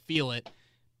sense it and feel it.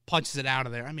 Punches it out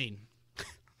of there. I mean,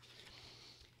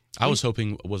 I was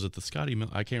hoping, was it the Scotty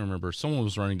Miller? I can't remember. Someone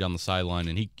was running down the sideline,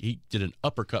 and he did an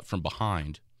uppercut from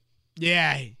behind.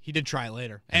 Yeah, he did try it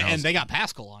later. And they got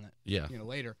Pascal on it. Yeah.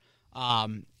 Later.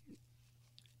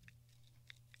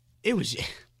 It was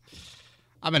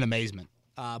 – I'm in amazement.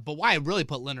 But why I really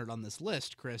put Leonard on this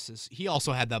list, Chris, is he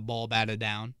also had that ball batted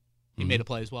down. He made a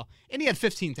play as well. And he had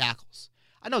 15 tackles.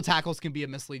 I know tackles can be a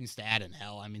misleading stat, and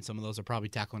hell, I mean, some of those are probably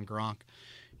tackling Gronk,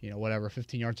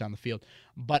 15 yards down the field.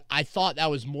 But I thought that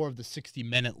was more of the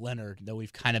 60-minute Leonard that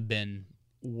we've kind of been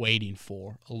waiting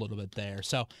for a little bit there.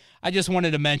 So I just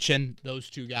wanted to mention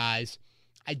those two guys.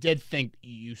 I did think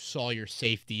you saw your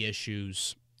safety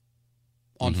issues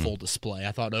on full display.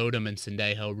 I thought Odom and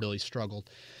Sendejo really struggled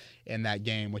in that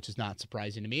game, which is not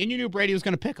surprising to me. And you knew Brady was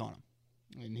going to pick on him.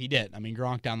 And he did. I mean,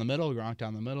 Gronk down the middle.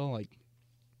 Like,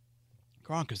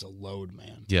 Gronk is a load,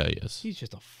 man. Yeah, he is. He's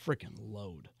just a freaking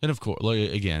load. And, of course,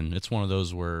 again, it's one of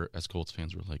those where, as Colts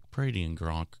fans, we're like, Brady and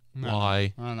Gronk,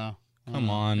 why? I don't know. Come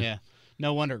on. Yeah.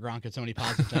 No wonder Gronk had so many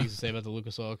positive things to say about the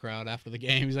Lucas Oil crowd after the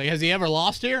game. He's like, has he ever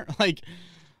lost here?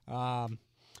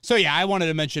 So, yeah, I wanted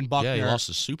to mention Buckner. Yeah, he lost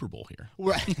the Super Bowl here.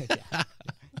 Right. Yeah.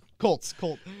 Colts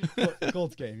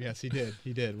game. Yes, he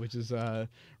did, which is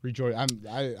rejoice.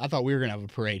 I thought we were gonna have a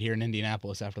parade here in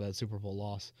Indianapolis after that Super Bowl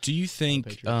loss. Do you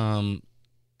think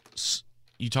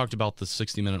you talked about the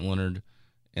 60-minute Leonard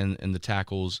and the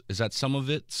tackles? Is that some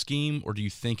of it scheme, or do you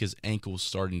think his ankle's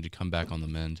starting to come back on the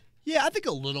mend? Yeah, I think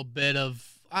a little bit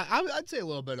of. I'd say a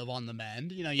little bit of on the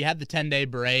mend. You had the 10-day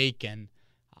break, and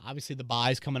obviously the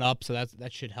bye's coming up, so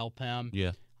that should help him.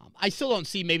 Yeah. I still don't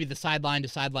see maybe the sideline to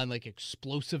sideline like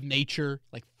explosive nature,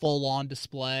 like full on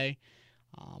display.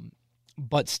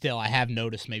 But still, I have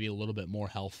noticed maybe a little bit more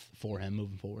health for him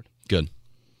moving forward. Good.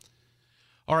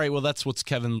 All right, well, that's what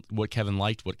Kevin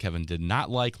liked, what Kevin did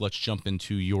not like. Let's jump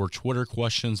into your Twitter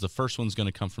questions. The first one's going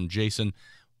to come from Jason.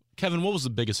 Kevin, what was the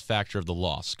biggest factor of the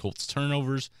loss? Colts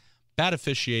turnovers, bad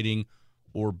officiating,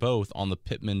 or both on the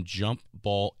Pittman jump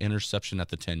ball interception at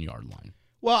the 10-yard line?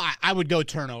 Well, I would go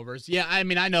turnovers. Yeah, I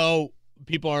mean, I know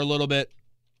people are a little bit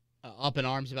up in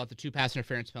arms about the 2 pass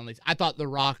interference penalties. I thought the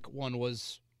Rock one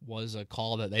was a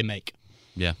call that they make.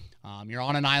 Yeah. You're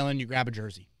on an island, you grab a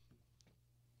jersey.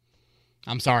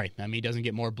 I'm sorry. I mean, it doesn't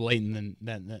get more blatant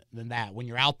than that. When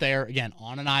you're out there, again,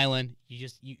 on an island,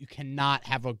 you cannot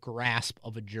have a grasp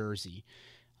of a jersey.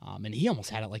 And he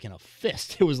almost had it like in a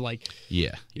fist. It was like, he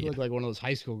looked like one of those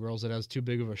high school girls that has too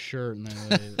big of a shirt, and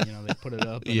then they put it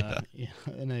up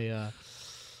in a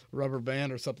rubber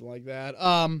band or something like that.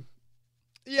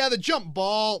 The jump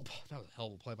ball, that was a hell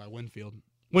of a play by Winfield.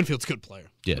 Winfield's a good player.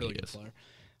 Yeah, really he good is. player.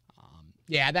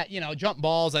 Jump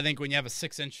balls, I think when you have a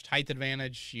 6-inch height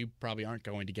advantage, you probably aren't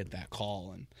going to get that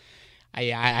call. And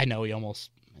I know it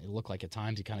looked like at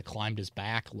times he kind of climbed his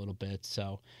back a little bit.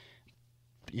 So,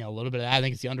 a little bit of that, I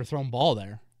think it's the underthrown ball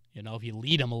there. If you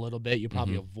lead him a little bit, you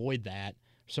probably avoid that.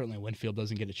 Certainly Winfield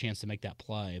doesn't get a chance to make that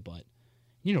play. But,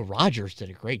 Rodgers did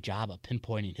a great job of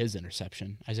pinpointing his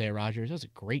interception. Isaiah Rodgers does a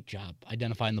great job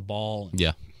identifying the ball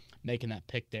and making that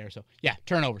pick there. So,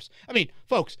 turnovers. I mean,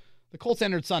 folks, the Colts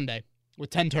entered Sunday with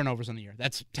 10 turnovers in the year.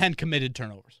 That's 10 committed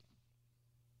turnovers.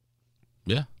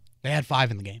 Yeah. They had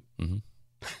 5 in the game. Mm-hmm.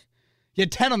 You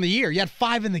had 10 on the year. You had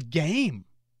 5 in the game.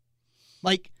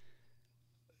 Like,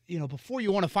 before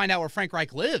you want to find out where Frank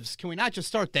Reich lives, can we not just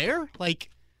start there?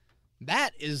 Like,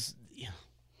 that is, these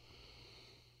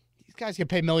guys get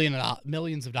paid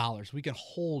millions of dollars. We can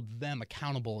hold them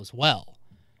accountable as well.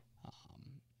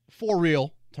 4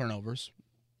 real turnovers.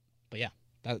 But,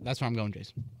 that's where I'm going,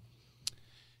 Jason.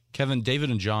 Kevin, David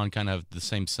and John kind of have the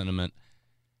same sentiment.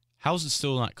 How is it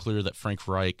still not clear that Frank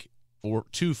Reich,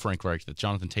 that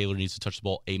Jonathan Taylor needs to touch the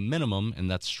ball a minimum, and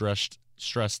that's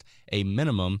stressed a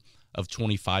minimum of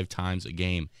 25 times a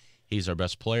game? He's our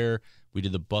best player. We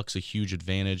did the Bucs a huge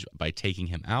advantage by taking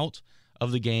him out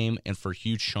of the game and for a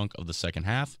huge chunk of the second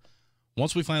half.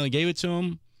 Once we finally gave it to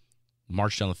him,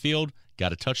 marched down the field,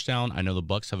 got a touchdown. I know the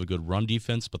Bucs have a good run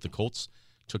defense, but the Colts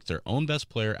took their own best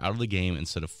player out of the game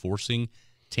instead of forcing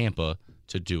Tampa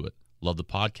to do it. Love the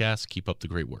podcast. Keep up the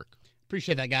great work.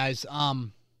 Appreciate that, guys. I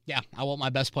want my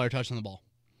best player touching the ball.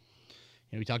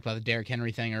 We talked about the Derrick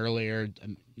Henry thing earlier.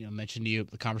 Mentioned to you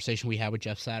the conversation we had with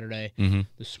Jeff Saturday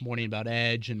this morning about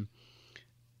edge. And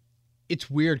it's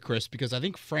weird, Chris, because I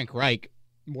think Frank Reich,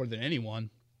 more than anyone,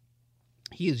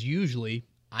 he is usually,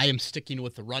 I am sticking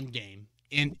with the run game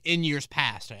in years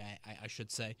past, I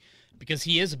should say, because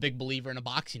he is a big believer in a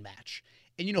boxing match.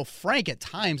 And, Frank, at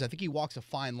times, I think he walks a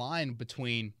fine line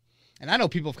between, and I know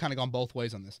people have kind of gone both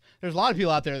ways on this. There's a lot of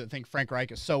people out there that think Frank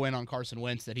Reich is so in on Carson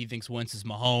Wentz that he thinks Wentz is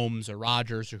Mahomes or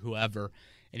Rodgers or whoever,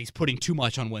 and he's putting too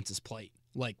much on Wentz's plate,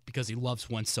 because he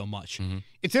loves Wentz so much. Mm-hmm.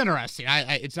 It's interesting.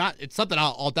 It's something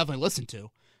I'll definitely listen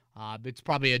to. It's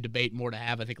probably a debate more to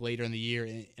have, I think, later in the year,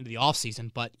 into the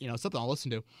offseason, but, it's something I'll listen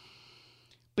to.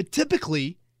 But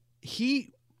typically,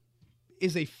 he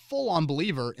is a full-on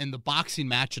believer in the boxing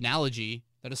match analogy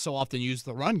that is so often used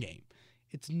in the run game.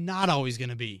 It's not always going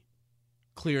to be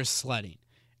clear as sledding,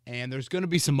 and there's going to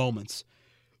be some moments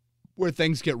where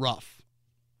things get rough.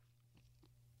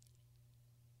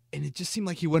 And it just seemed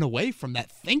like he went away from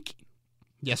that thinking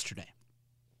yesterday.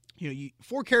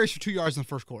 4 carries for 2 yards in the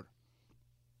first quarter.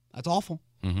 That's awful.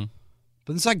 Mm-hmm.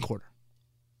 But in the second quarter,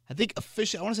 I think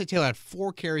officially, I want to say Taylor had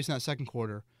 4 carries in that second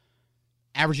quarter,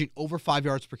 averaging over 5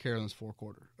 yards per carry on this 4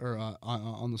 quarter, or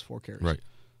on those 4 carries. Right.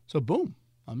 So boom.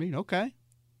 I mean, okay.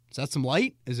 Is that some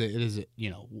light? Is it?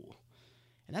 And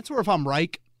that's where if I'm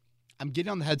Reich, I'm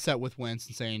getting on the headset with Wentz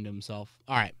and saying to himself,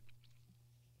 all right,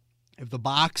 if the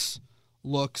box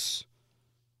looks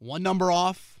 1 number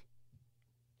off,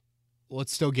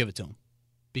 let's still give it to him,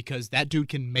 because that dude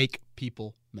can make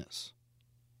people miss.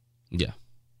 Yeah.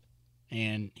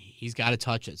 And he's got to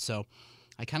touch it. So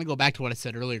I kind of go back to what I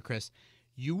said earlier, Chris.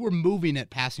 You were moving it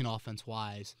passing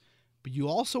offense-wise, but you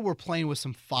also were playing with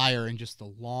some fire in just the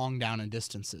long down and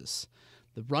distances.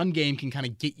 The run game can kind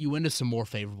of get you into some more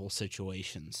favorable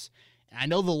situations. And I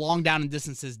know the long down and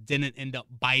distances didn't end up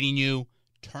biting you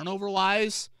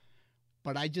turnover-wise,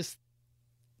 but I just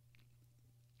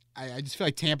feel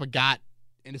like Tampa got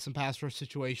into some pass rush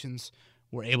situations,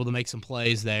 were able to make some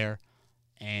plays there,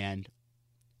 and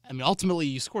I mean, ultimately,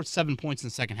 you scored 7 points in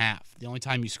the second half. The only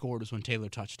time you scored was when Taylor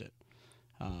touched it.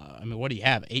 What do you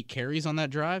have? 8 carries on that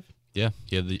drive? Yeah.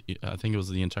 I think it was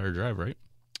the entire drive, right?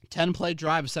 10-play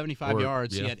drive of 75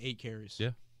 yards. Yeah. He had 8 carries.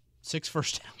 Yeah. 6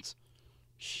 first downs.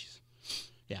 Jeez.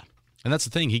 Yeah. And that's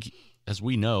the thing. He, as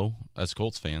we know, as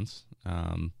Colts fans,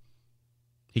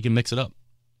 he can mix it up.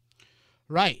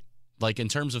 Right. Like, in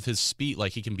terms of his speed,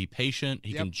 like, he can be patient.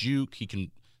 He can juke. He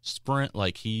can sprint.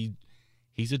 Like, he's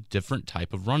a different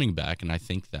type of running back, and I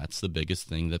think that's the biggest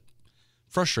thing that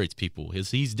frustrates people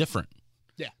is he's different.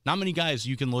 Yeah. Not many guys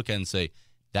you can look at and say,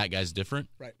 that guy's different.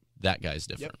 Right. That guy's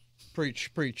different. Yep.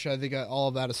 Preach. I think all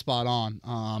of that is spot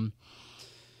on.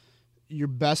 Your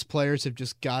best players have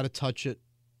just got to touch it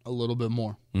a little bit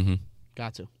more. Mm-hmm.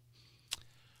 Got to.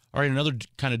 All right, another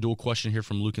kind of dual question here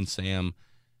from Luke and Sam.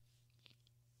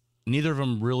 Neither of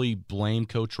them really blame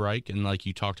Coach Reich, and like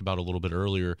you talked about a little bit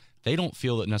earlier, they don't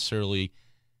feel that necessarily,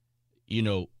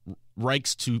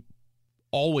 Reich's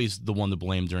always the one to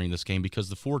blame during this game because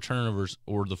the 4 turnovers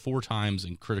or the 4 times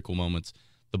in critical moments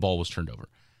the ball was turned over.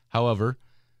 However,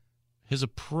 his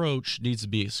approach needs to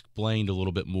be explained a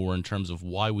little bit more in terms of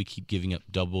why we keep giving up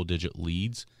double-digit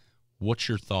leads. What's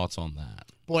your thoughts on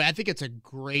that? Boy, I think it's a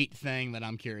great thing that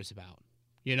I'm curious about.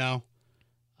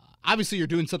 Obviously you're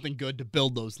doing something good to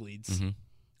build those leads. Mm-hmm.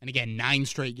 And again, 9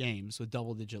 straight games with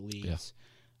double-digit leads.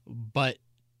 Yeah. But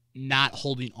not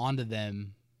holding on to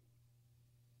them,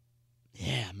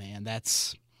 yeah, man,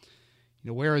 that's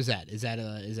where is that? Is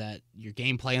that your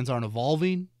game plans aren't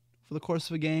evolving for the course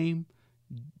of a game?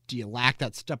 Do you lack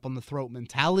that step on the throat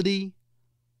mentality?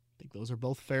 I think those are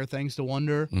both fair things to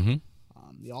wonder. Mm-hmm.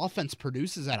 The offense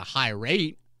produces at a high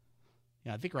rate.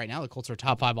 I think right now the Colts are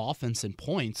top 5 offense in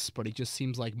points, but it just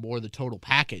seems like more the total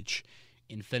package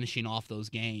in finishing off those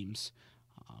games.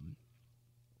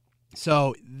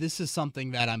 So this is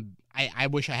something that I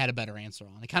wish I had a better answer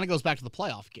on. It kind of goes back to the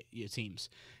playoff teams.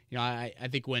 I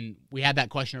think when we had that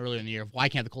question earlier in the year of why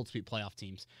can't the Colts beat playoff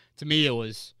teams, to me it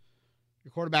was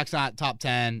your quarterback's not top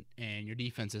 10 and your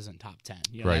defense isn't top 10.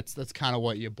 Right. That's kind of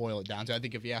what you boil it down to. I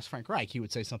think if you ask Frank Reich, he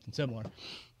would say something similar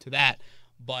to that.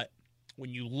 But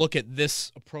when you look at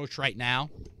this approach right now,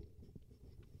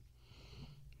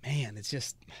 man, it's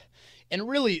just – and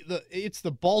really it's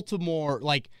the Baltimore –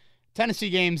 like Tennessee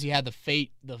games, you had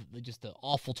the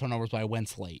awful turnovers by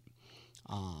Wentz late.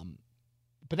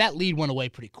 But that lead went away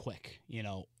pretty quick,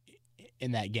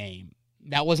 in that game.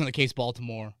 That wasn't the case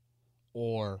Baltimore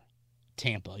or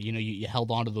Tampa. You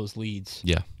held on to those leads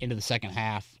into the second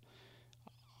half.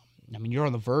 I mean, you're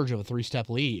on the verge of a 3-step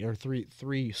lead or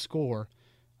three score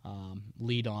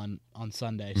lead on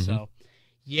Sunday. Mm-hmm. So,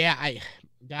 yeah, I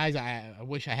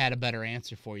wish I had a better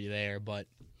answer for you there. But,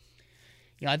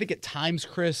 I think at times,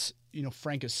 Chris,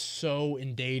 Frank is so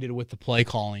inundated with the play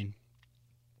calling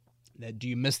that do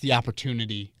you miss the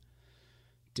opportunity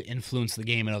to influence the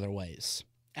game in other ways?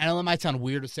 I know that might sound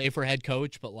weird to say for a head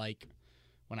coach, but like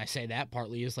when I say that,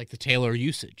 partly is like the Taylor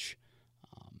usage.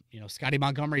 Scotty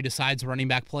Montgomery decides running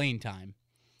back playing time.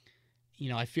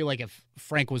 I feel like if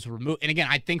Frank was removed, and again,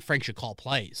 I think Frank should call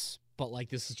plays, but like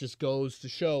this just goes to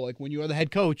show, like when you are the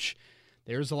head coach,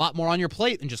 there's a lot more on your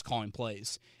plate than just calling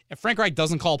plays. If Frank Reich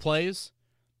doesn't call plays,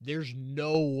 there's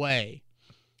no way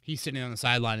he's sitting on the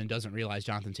sideline and doesn't realize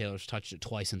Jonathan Taylor's touched it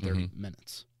twice in 30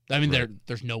 minutes. I mean,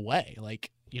 there's no way.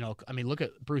 Like, look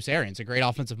at Bruce Arians, a great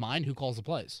offensive mind. Who calls the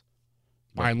plays?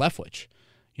 Byron Leftwich.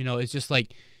 It's just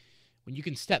like when you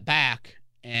can step back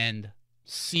and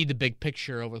see the big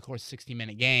picture over the course of a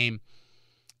 60-minute game,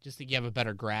 just think you have a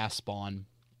better grasp on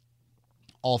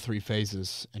all 3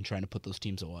 phases and trying to put those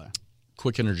teams away.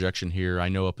 Quick interjection here. I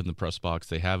know up in the press box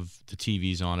they have the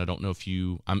TVs on. I don't know if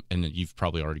and you've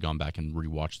probably already gone back and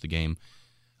rewatched the game.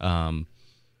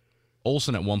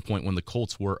 Olsen at one point when the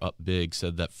Colts were up big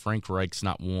said that Frank Reich's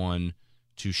not one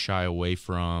to shy away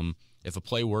from. If a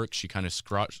play works, you kind of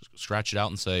scratch it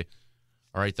out and say,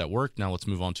 all right, that worked. Now let's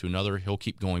move on to another. He'll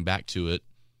keep going back to it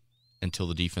until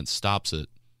the defense stops it.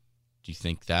 Do you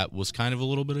think that was kind of a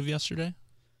little bit of yesterday?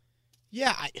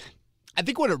 Yeah, I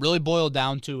think what it really boiled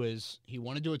down to is he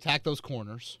wanted to attack those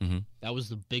corners. Mm-hmm. That was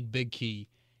the big key.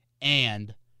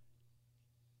 And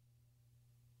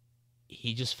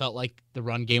he just felt like the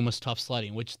run game was tough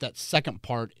sledding, which that second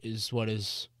part is what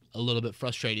is a little bit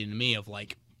frustrating to me of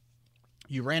like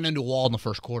you ran into a wall in the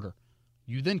first quarter.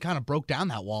 You then kind of broke down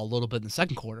that wall a little bit in the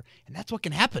second quarter, and that's what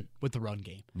can happen with the run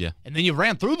game. Yeah. And then you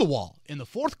ran through the wall in the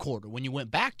fourth quarter when you went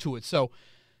back to it. So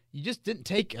you just didn't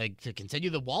take, to continue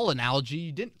the wall analogy,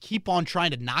 you didn't keep on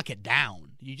trying to knock it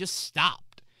down. You just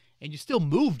stopped, and you still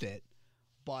moved it.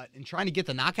 But in trying to get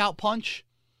the knockout punch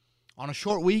on a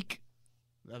short week,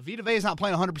 Vita Vea is not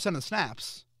playing 100% of the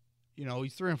snaps.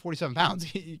 He's 347 pounds.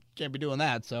 He can't be doing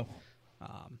that. So,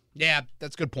 yeah,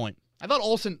 that's a good point. I thought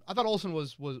Olsen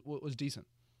was decent.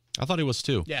 I thought he was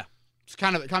too. Yeah, it's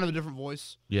kind of a different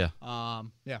voice. Yeah.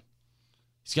 Yeah.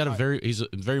 He's got he's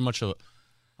very much a.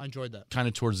 I enjoyed that. Kind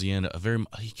of towards the end,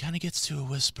 he kind of gets to a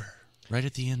whisper right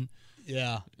at the end.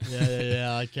 Yeah.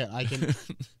 I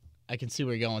can see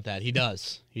where you're going with that. He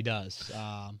does.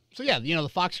 So yeah, the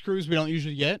Fox crews we don't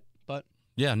usually get, but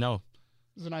yeah, no, it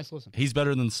was a nice listen. He's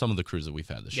better than some of the crews that we've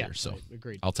had this year. So right,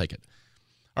 agreed. I'll take it.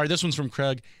 All right, this one's from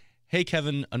Craig. Hey,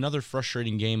 Kevin, another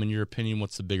frustrating game. In your opinion,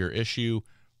 what's the bigger issue?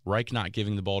 Reich not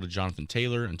giving the ball to Jonathan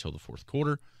Taylor until the fourth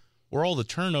quarter, or all the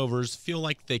turnovers feel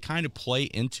like they kind of play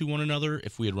into one another.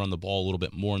 If we had run the ball a little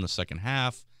bit more in the second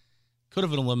half, could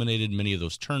have eliminated many of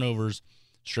those turnovers,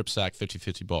 strip sack,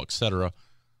 50-50 ball, etc.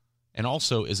 And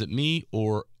also, is it me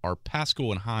or are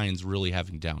Pascal and Hines really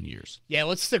having down years? Yeah,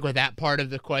 let's stick with that part of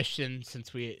the question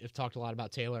since we have talked a lot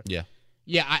about Taylor. Yeah.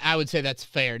 Yeah, I would say that's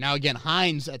fair. Now, again,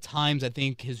 Hines, at times, I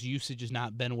think his usage has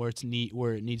not been where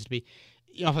it needs to be.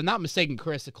 You know, if I'm not mistaken,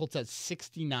 Chris, the Colts had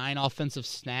 69 offensive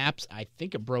snaps. I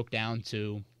think it broke down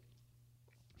to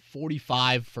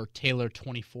 45 for Taylor,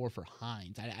 24 for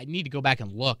Hines. I need to go back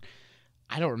and look.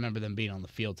 I don't remember them being on the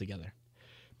field together.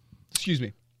 Excuse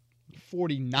me.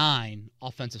 49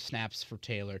 offensive snaps for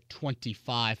Taylor,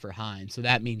 25 for Hines. So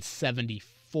that means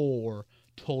 74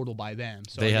 total by them.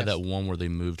 So they had that one where they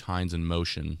moved Hines in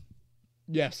motion.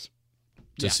 Yes.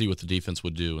 To see what the defense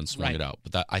would do and swing it out.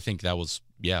 But I think that was,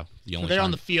 the only so they're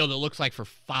on the field, it looks like, for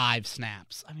 5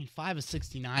 snaps. I mean, 5 of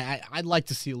 69. I'd like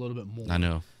to see a little bit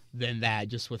more than that,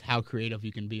 just with how creative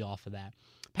you can be off of that.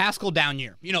 Pascal down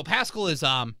year. You know, Pascal is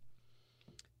Zach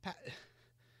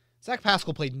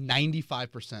Pascal played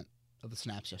 95% of the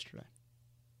snaps yesterday.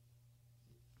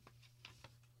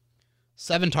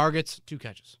 7 targets, 2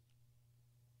 catches.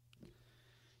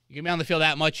 You get me on the field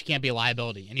that much, you can't be a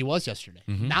liability. And he was yesterday.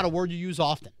 Mm-hmm. Not a word you use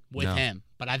often with him,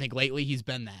 but I think lately he's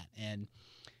been that. And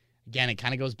again, it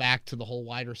kind of goes back to the whole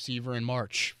wide receiver in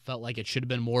March. Felt like it should have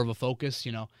been more of a focus.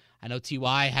 You know, I know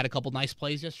T.Y. had a couple nice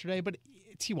plays yesterday, but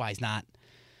T.Y.'s not.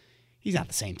 He's not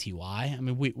the same T.Y. I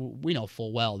mean, we know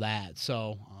full well that.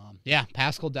 So,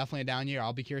 Pascal definitely a down year.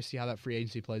 I'll be curious to see how that free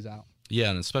agency plays out. Yeah,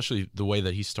 and especially the way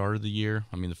that he started the year.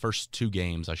 I mean, the first 2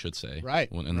 games, I should say.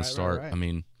 Right. In the start, I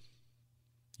mean,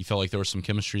 you felt like there was some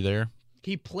chemistry there.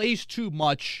 He plays too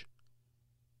much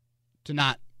to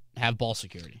not have ball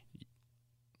security.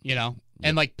 You know? Yep.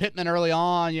 And like Pittman early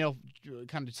on, you know,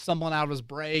 kind of stumbling out of his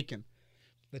break, and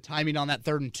the timing on that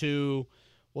 3rd and 2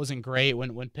 wasn't great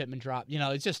when Pittman dropped. You know,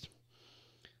 it's just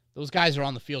those guys are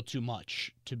on the field too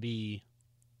much to be,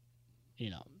 you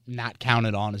know, not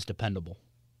counted on as dependable.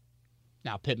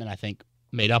 Now, Pittman, I think,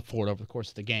 made up for it over the course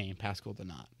of the game. Pascal did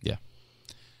not. Yeah.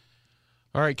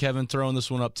 All right, Kevin, throwing this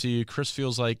one up to you. Chris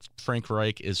feels like Frank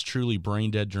Reich is truly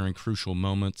brain dead during crucial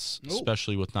moments,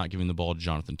 especially with not giving the ball to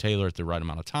Jonathan Taylor at the right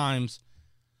amount of times.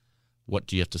 What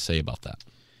do you have to say about that?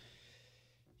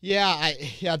 Yeah,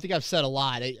 I think I've said a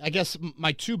lot. I guess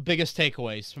my 2 biggest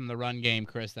takeaways from the run game,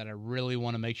 Chris, that I really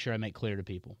want to make sure I make clear to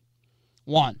people.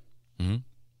 1,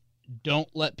 don't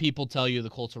let people tell you the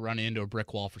Colts are running into a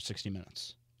brick wall for 60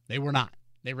 minutes. They were not.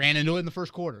 They ran into it in the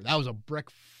first quarter. That was a brick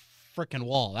freaking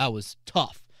wall. That was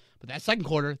tough. But that second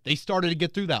quarter, they started to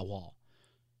get through that wall.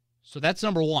 So that's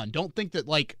number 1. Don't think that,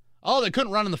 like, they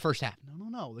couldn't run in the first half.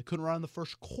 No. They couldn't run in the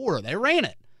first quarter. They ran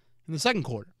it in the second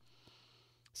quarter.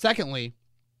 Secondly,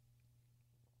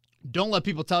 don't let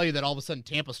people tell you that all of a sudden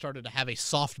Tampa started to have a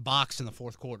soft box in the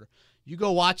fourth quarter. You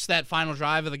go watch that final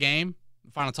drive of the game,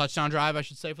 final touchdown drive, I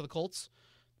should say, for the Colts.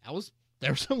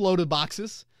 There were some loaded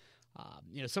boxes.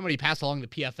 Somebody passed along the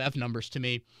PFF numbers to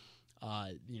me.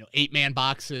 8-man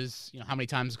boxes. How many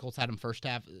times the Colts had them first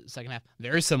half, second half?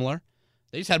 Very similar.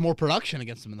 They just had more production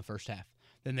against them in the first half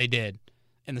than they did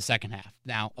in the second half.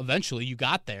 Now, eventually, you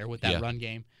got there with that run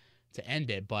game to end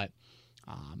it, but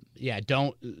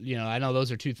don't. I know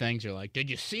those are 2 things. You're like, did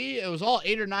you see? It was all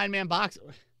 8 or 9-man box.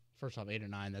 First off, 8 or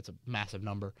 9. That's a massive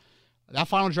number. That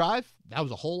final drive, that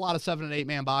was a whole lot of 7 and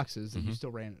 8-man boxes, and you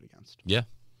still ran it against. Yeah.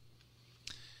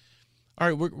 All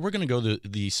right, we're going to go to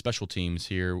the special teams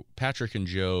here. Patrick and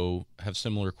Joe have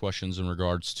similar questions in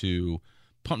regards to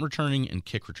punt returning and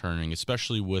kick returning,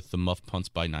 especially with the muff punts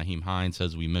by Nyheim Hines,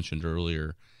 as we mentioned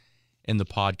earlier in the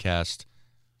podcast.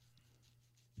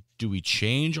 Do we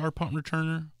change our punt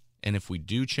returner? And if we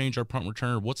do change our punt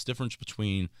returner, what's the difference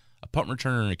between a punt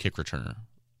returner and a kick returner?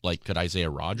 Like, could Isaiah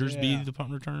Rodgers be the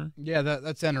punt returner? Yeah,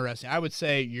 that's interesting. I would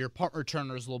say your punt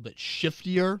returner is a little bit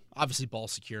shiftier. Obviously, ball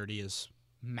security is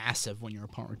massive when you're a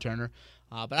punt returner.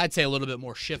 But I'd say a little bit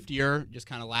more shiftier, just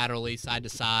kind of laterally, side to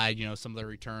side. Some of the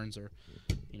returns are,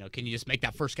 can you just make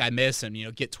that first guy miss and,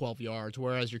 get 12 yards?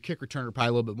 Whereas your kick returner probably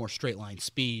a little bit more straight line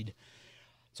speed.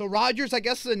 So Rodgers, I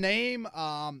guess, is a name.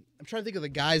 I'm trying to think of the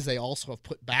guys they also have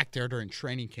put back there during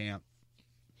training camp.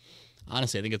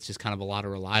 Honestly, I think it's just kind of a lot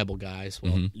of reliable guys.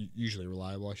 Well, usually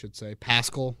reliable, I should say.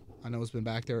 Pascal, I know, has been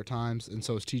back there at times, and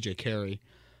so is TJ Carey.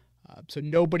 So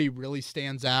nobody really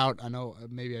stands out. I know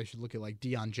maybe I should look at like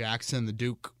Deion Jackson, the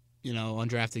Duke,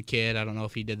 undrafted kid. I don't know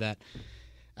if he did that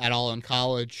at all in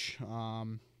college.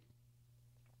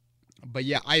 But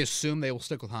yeah, I assume they will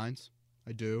stick with Hines.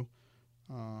 I do.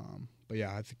 But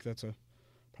yeah, I think that's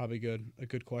probably probably a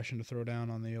good question to throw down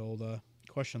on the old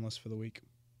question list for the week.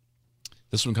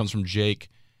 This one comes from Jake.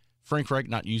 Frank Reich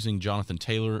not using Jonathan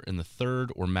Taylor in the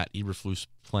third, or Matt Eberflus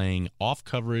playing off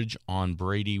coverage on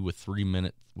Brady with a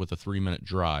 3-minute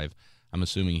drive. I'm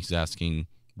assuming he's asking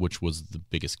which was the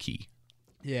biggest key.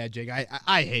 Yeah, Jake,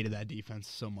 I hated that defense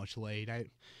so much late.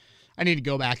 I need to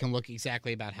go back and look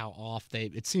exactly about how off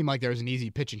it seemed like there was an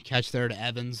easy pitch and catch there to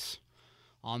Evans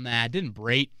on that. Did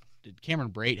Cameron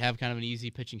Brate have kind of an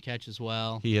easy pitch and catch as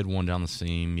well? He had one down the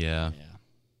seam, yeah.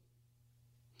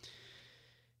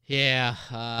 Yeah.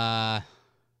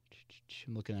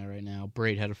 I'm looking at it right now.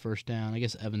 Brate had a first down. I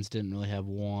guess Evans didn't really have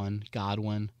one.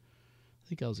 Godwin. I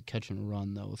think that was a catch and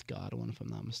run, though, with Godwin, if I'm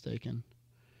not mistaken.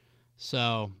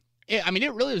 So, it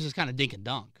really was just kind of dink and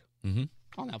dunk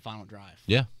on that final drive.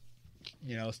 Yeah.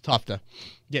 It's tough to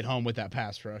get home with that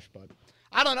pass rush, but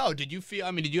I don't know. Did you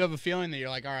have a feeling that you're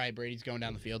like, all right, Brady's going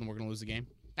down the field and we're going to lose the game?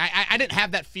 I didn't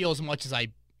have that feel as much as I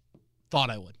thought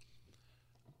I would.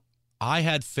 I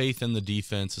had faith in the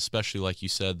defense, especially like you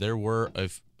said. There were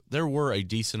a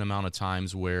decent amount of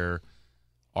times where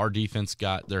our defense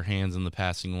got their hands in the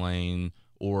passing lane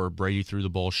or Brady threw the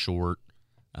ball short.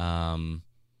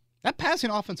 That passing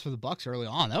offense for the Bucs early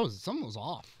on, something was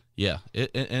off. Yeah, and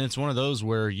it's one of those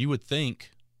where you would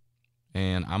think,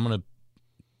 and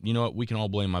you know what, we can all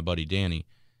blame my buddy Danny.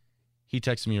 He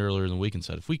texted me earlier in the week and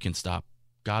said, if we can stop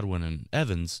Godwin and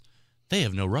Evans, they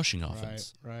have no rushing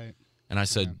offense. Right. And I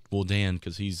said, well, Dan,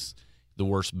 because he's the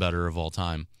worst better of all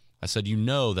time, I said, you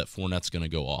know that Fournette's going to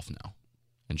go off now.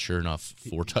 And sure enough,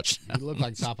 4 touchdowns. He looked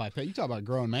like top 5 pick. You talk about a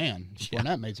grown man. Yeah.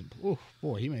 Fournette made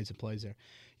he made some plays there.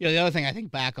 The other thing I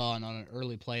think back on an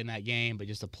early play in that game, but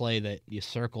just a play that you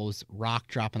circle is Rock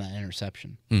dropping that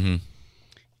interception. Mm-hmm.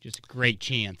 Just a great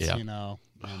chance, Yeah.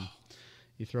 And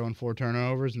you throw in 4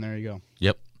 turnovers, and there you go.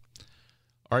 Yep.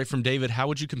 All right, from David, how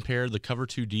would you compare the cover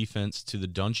 2 defense to the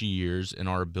Dungy years and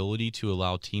our ability to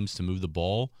allow teams to move the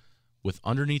ball with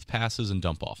underneath passes and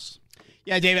dump-offs?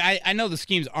 Yeah, David, I know the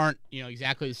schemes aren't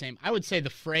exactly the same. I would say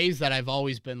the phrase that I've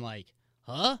always been like,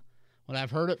 huh? When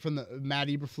I've heard it from the Matt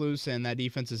Eberflus and that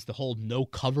defense is the whole no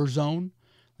cover zone.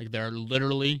 Like there are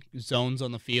literally zones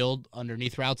on the field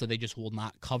underneath routes that they just will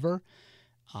not cover.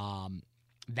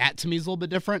 That to me is a little bit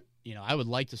different. I would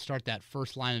like to start that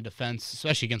first line of defense,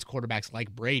 especially against quarterbacks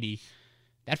like Brady.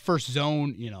 That first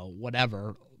zone,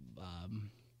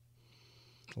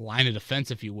 line of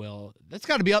defense, if you will, that's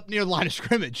got to be up near the line of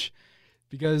scrimmage.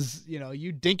 Because,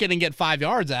 you dink it and get 5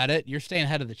 yards at it, you're staying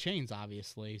ahead of the chains,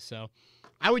 obviously. So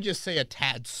I would just say a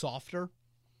tad softer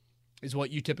is what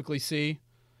you typically see.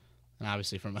 And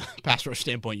obviously from a pass rush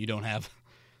standpoint, you don't have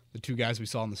the 2 guys we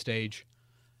saw on the stage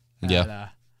at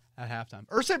halftime.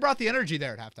 Irsay brought the energy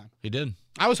there at halftime. He did.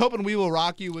 I was hoping We Will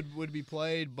Rock You would be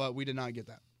played, but we did not get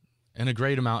that. And a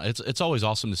great amount. It's always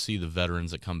awesome to see the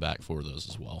veterans that come back for those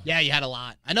as well. Yeah, you had a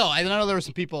lot. I know there were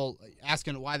some people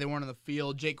asking why they weren't on the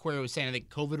field. Jake Query was saying, I think,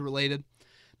 COVID-related.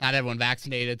 Not everyone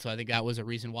vaccinated, so I think that was a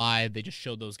reason why they just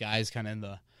showed those guys kind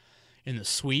of in the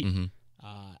suite. Mm-hmm.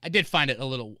 I did find it a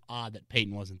little odd that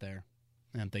Peyton wasn't there.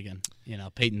 And I'm thinking,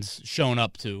 Peyton's showing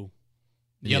up to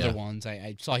the other ones.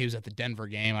 I saw he was at the Denver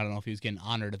game. I don't know if he was getting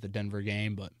honored at the Denver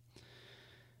game, but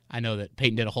I know that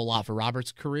Peyton did a whole lot for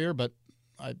Robert's career, but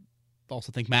I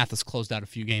also think Mathis closed out a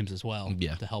few games as well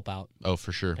to help out. Oh,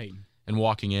 for sure. Peyton. And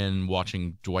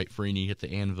watching Dwight Freeney hit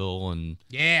the anvil, and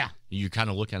you kind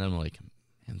of look at him like,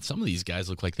 man, some of these guys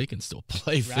look like they can still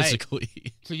play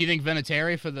physically. So you think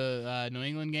Vinatieri for the New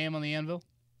England game on the anvil?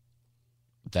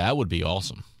 That would be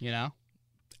awesome.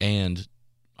 And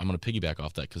I'm going to piggyback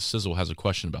off that because Sizzle has a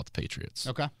question about the Patriots.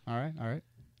 Okay. All right.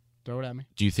 Throw it at me.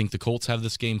 Do you think the Colts have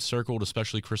this game circled,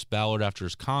 especially Chris Ballard after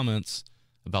his comments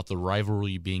about the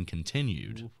rivalry being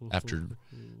continued after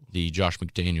the Josh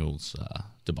McDaniels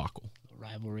debacle? The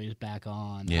rivalry is back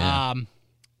on. Yeah.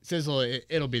 Sizzle,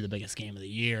 it'll be the biggest game of the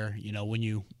year.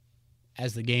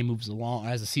 As the game moves along,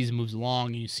 as the season moves along,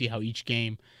 and you see how each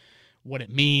game, what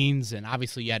it means, and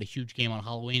obviously you had a huge game on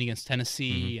Halloween against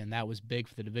Tennessee, and that was big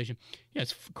for the division.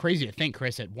 It's crazy to think,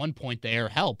 Chris, at one point there,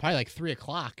 probably like 3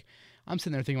 o'clock, I'm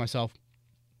sitting there thinking to myself,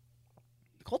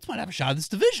 the Colts might have a shot at this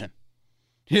division.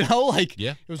 It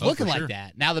was looking like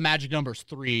that. Now the magic number is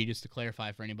 3, just to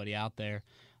clarify for anybody out there.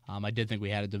 I did think we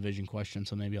had a division question,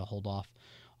 so maybe I'll hold off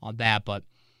on that. But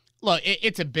look,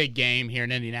 it's a big game here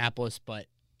in Indianapolis, but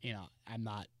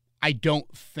I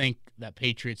don't think that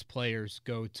Patriots players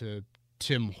go to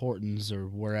Tim Hortons or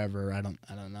wherever. I don't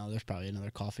know. There's probably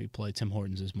another coffee play. Tim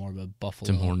Hortons is more of a Buffalo.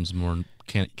 Tim Hortons more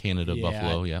Canada,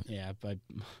 Buffalo. Yeah. But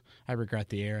I regret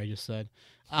the air I just said.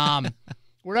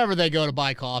 Wherever they go to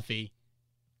buy coffee,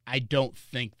 I don't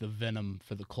think the venom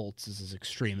for the Colts is as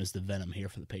extreme as the venom here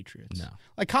for the Patriots. No.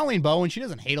 Like Colleen Bowen, she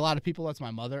doesn't hate a lot of people. That's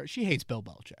my mother. She hates Bill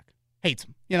Belichick. Hates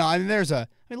him. You know, I mean,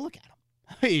 look at him.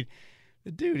 I mean,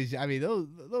 the dude is,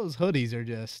 those hoodies are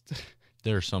just.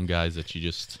 There are some guys that you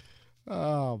just.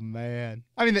 Oh, man.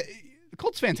 I mean, the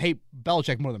Colts fans hate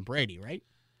Belichick more than Brady, right?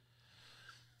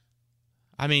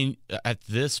 I mean, at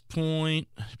this point,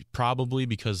 probably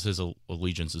because his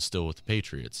allegiance is still with the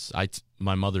Patriots.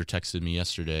 My mother texted me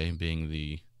yesterday, being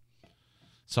the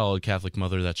solid Catholic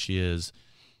mother that she is,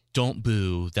 "Don't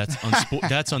boo. That's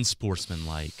that's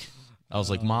unsportsmanlike." I was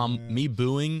like, "Mom, me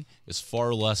booing is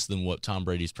far less than what Tom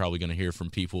Brady's probably going to hear from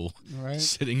people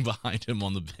sitting behind him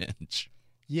on the bench."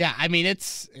 Yeah, I mean,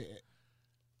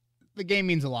 the game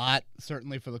means a lot,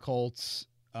 certainly for the Colts.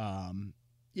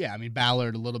 Yeah, I mean,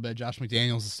 Ballard a little bit. Josh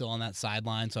McDaniels is still on that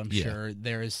sideline, so I'm sure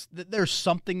there's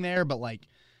something there. But, like,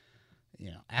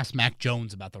 you know, ask Mac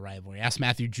Jones about the rivalry. Ask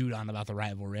Matthew Judon about the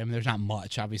rivalry. I mean, there's not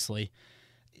much, obviously.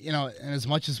 You know, and as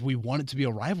much as we want it to be a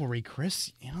rivalry,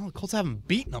 Chris, you know, the Colts haven't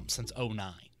beaten them since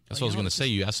 2009. That's what I was going to say.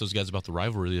 You ask those guys about the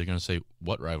rivalry, they're going to say,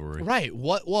 what rivalry? Right.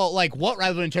 What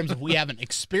rivalry in terms of we haven't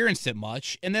experienced it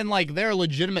much. And then, like, they're a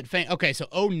legitimate fan. Okay, so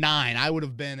 2009, I would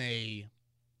have been a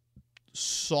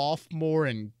sophomore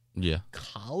in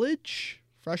college,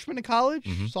 freshman in college,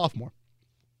 sophomore.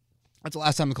 That's the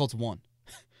last time the Colts have won.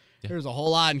 Yeah. There's a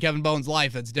whole lot in Kevin Bowen's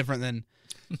life that's different than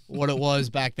what it was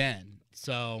back then.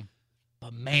 So,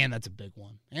 but man, that's a big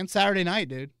one. And Saturday night,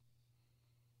 dude.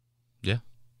 Yeah.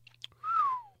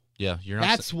 Yeah, you're not.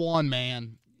 That's one,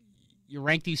 man. You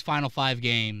rank these final 5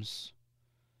 games.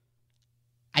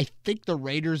 I think the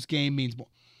Raiders game means more.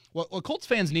 What Colts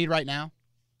fans need right now,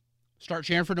 start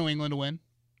cheering for New England to win.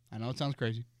 I know it sounds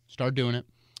crazy. Start doing it.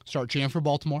 Start cheering for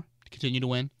Baltimore to continue to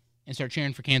win, and start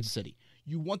cheering for Kansas City.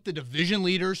 You want the division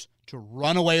leaders to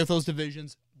run away with those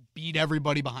divisions, beat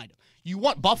everybody behind them. You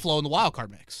want Buffalo in the wild card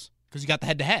mix because you got the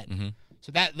head-to-head. Mm-hmm.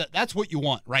 So that's what you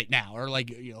want right now. Or, like,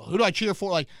 you know, who do I cheer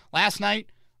for? Like, last night,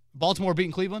 Baltimore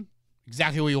beating Cleveland,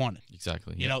 exactly what you wanted.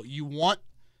 Exactly. You know, you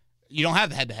don't have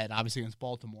the head-to-head, obviously, against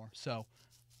Baltimore. So,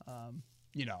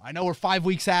 you know, I know we're 5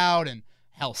 weeks out, and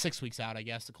hell, 6 weeks out, I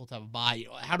guess. The Colts have a bye.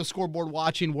 How does scoreboard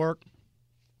watching work?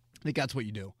 I think that's what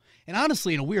you do. And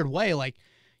honestly, in a weird way, like,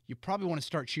 you probably want to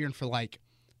start cheering for, like,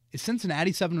 is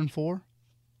Cincinnati 7-4?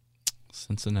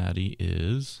 Cincinnati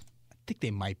is. I think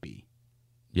they might be.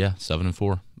 Yeah,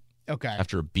 7-4. Okay.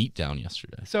 After a beatdown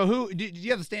yesterday. So who did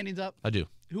you have the standings up? I do.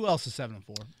 Who else is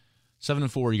 7-4?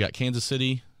 7-4. You got Kansas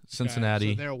City, Cincinnati.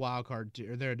 Okay, so they're a wild card,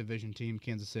 or they're a division team.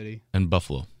 Kansas City and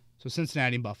Buffalo. So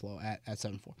Cincinnati and Buffalo at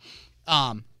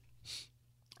 7-4.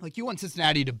 Like, you want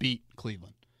Cincinnati to beat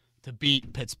Cleveland, to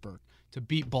beat Pittsburgh, to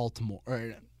beat Baltimore,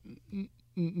 or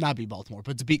not beat Baltimore,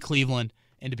 but to beat Cleveland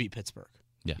and to beat Pittsburgh.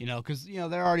 Yeah. You know, because, you know,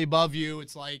 they're already above you.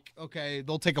 It's like, okay,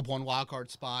 they'll take up one wild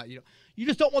card spot. You know, you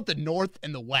just don't want the North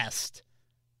and the West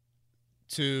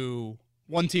to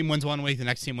one team wins 1 week, the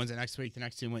next team wins the next week, the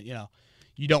next team wins. You know,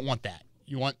 you don't want that.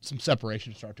 You want some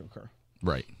separation to start to occur.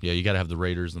 Right. Yeah, you got to have the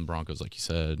Raiders and Broncos, like you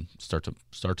said, start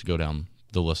to go down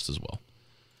the list as well.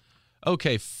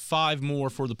 Okay, 5 more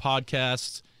for the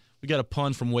podcast. We got a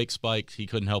pun from Wake Spike. He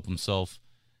couldn't help himself.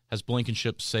 Has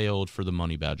Blankenship sailed for the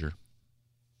Money Badger?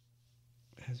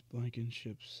 Has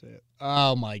Blankenship sailed?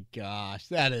 Oh, my gosh.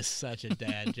 That is such a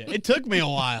dad joke. It took me a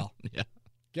while. Yeah.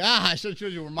 Gosh, that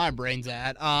shows you where my brain's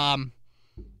at.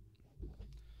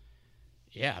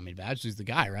 Yeah, I mean, Badgley's the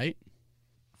guy, right?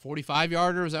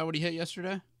 45-yarder, is that what he hit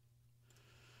yesterday?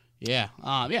 Yeah.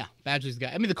 Yeah, Badgley's the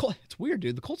guy. I mean, it's weird,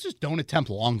 dude. The Colts just don't attempt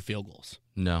long field goals.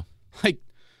 No. Like,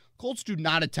 Colts do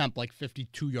not attempt, like,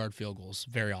 52-yard field goals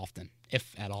very often,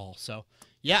 if at all. So,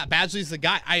 yeah, Badgley's the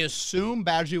guy. I assume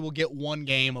Badgley will get one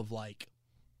game of, like,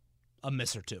 a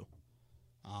miss or two.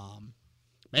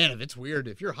 Man, if it's weird,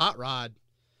 if you're Hot Rod,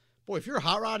 if you're a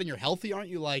Hot Rod and you're healthy, aren't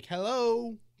you like,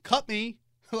 hello, cut me?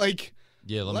 Like,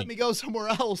 yeah, let me go somewhere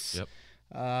else. Yep.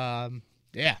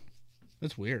 Yeah,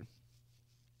 that's weird.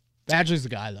 Badgley's the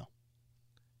guy, though.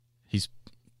 He's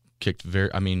kicked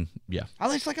yeah.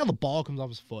 I just like how the ball comes off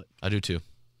his foot. I do too.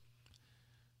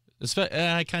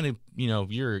 I kind of, you know,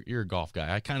 you're a golf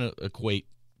guy. I kind of equate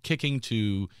kicking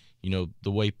to, you know,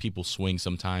 the way people swing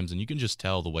sometimes, and you can just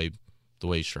tell the way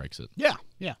he strikes it. Yeah,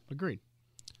 agreed.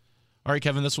 All right,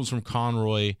 Kevin, this one's from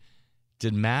Conroy.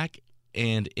 Did Mac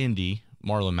and Indy,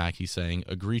 Marlon Mack, he's saying,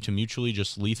 agree to mutually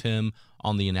just leave him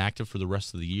on the inactive for the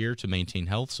rest of the year to maintain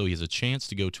health so he has a chance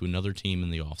to go to another team in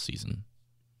the offseason?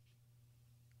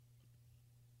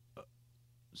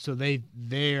 So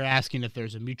they're asking if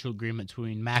there's a mutual agreement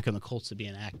between Mac and the Colts to be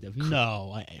inactive.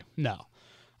 No,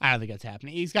 I don't think that's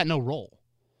happening. He's got no role.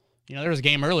 There was a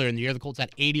game earlier in the year the Colts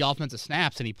had 80 offensive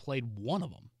snaps, and he played one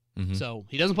of them. Mhm. So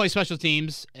he doesn't play special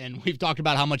teams, and we've talked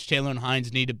about how much Taylor and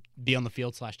Hines need to be on the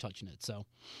field / touching it. So,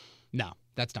 no,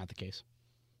 that's not the case.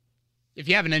 If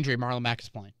you have an injury, Marlon Mack is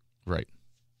playing. Right.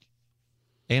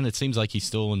 And it seems like he's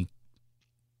still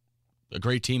a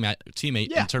great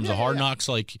teammate in terms of Hard Knocks,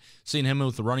 like seeing him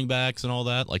with the running backs and all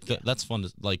that. Like that's fun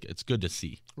to it's good to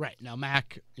see. Right. Now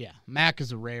Mack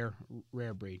is a rare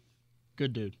breed.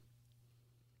 Good dude.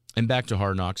 And back to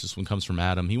Hard Knocks, this one comes from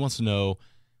Adam. He wants to know,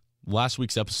 last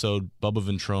week's episode, Bubba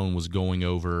Ventrone was going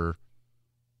over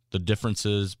the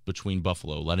differences between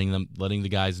Buffalo, letting the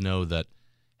guys know that,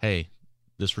 hey,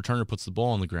 this returner puts the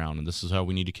ball on the ground, and this is how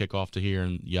we need to kick off to here,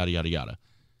 and yada, yada, yada.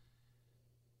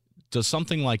 Does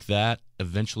something like that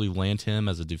eventually land him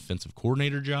as a defensive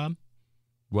coordinator job,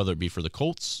 whether it be for the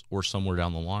Colts or somewhere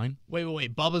down the line?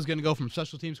 Wait. Bubba's going to go from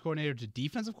special teams coordinator to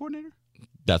defensive coordinator?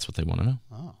 That's what they want to know.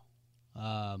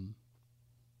 Oh.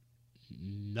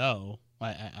 No.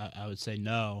 I would say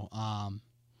no. I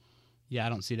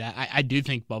don't see that. I do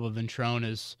think Bubba Ventrone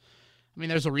is –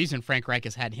 there's a reason Frank Reich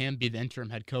has had him be the interim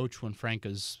head coach when Frank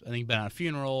has, I think, been on a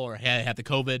funeral or had the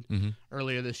COVID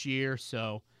earlier this year.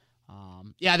 So,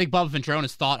 I think Bubba Ventrone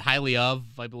is thought highly of,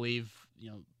 I believe,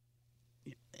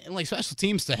 and like special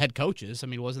teams to head coaches.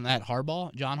 Wasn't that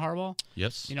Harbaugh, John Harbaugh?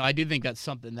 Yes. I do think that's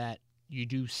something that you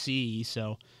do see.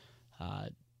 So,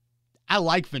 I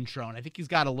like Ventrone. I think he's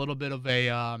got a little bit of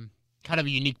a kind of a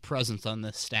unique presence on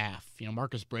this staff.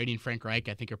 Marcus Brady and Frank Reich,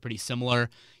 I think, are pretty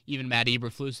similar. Even Matt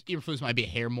Eberflus. Eberflus might be a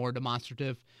hair more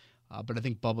demonstrative, but I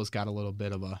think Bubba's got a little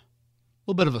bit of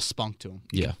a spunk to him.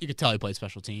 Yeah. You could tell he played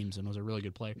special teams and was a really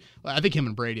good player. Well, I think him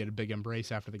and Brady had a big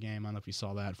embrace after the game. I don't know if you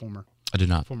saw that. I did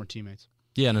not. Former teammates.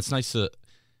 Yeah, and it's nice to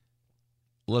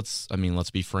let's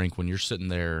be frank, when you're sitting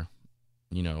there,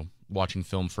 watching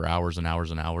film for hours and hours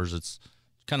and hours, it's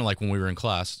kind of like when we were in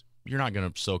class. You're not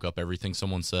going to soak up everything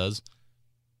someone says.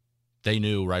 They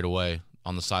knew right away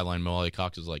on the sideline. Mo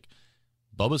Cox is like,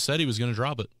 Bubba said he was going to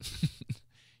drop it.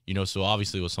 So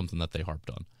obviously it was something that they harped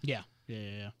on. Yeah.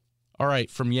 All right,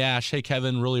 from Yash. Hey,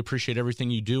 Kevin, really appreciate everything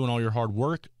you do and all your hard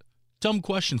work. Dumb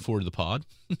question for the pod.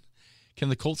 Can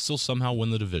the Colts still somehow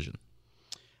win the division?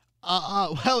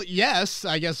 Well, yes,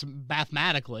 I guess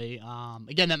mathematically.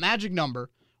 Again, that magic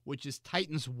number, which is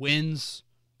Titans wins,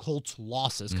 Colts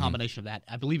losses, combination of that,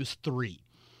 I believe is 3.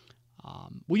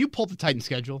 Will you pull up the Titans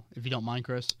schedule, if you don't mind,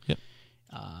 Chris? Yep.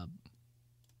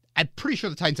 I'm pretty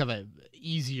sure the Titans have an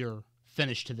easier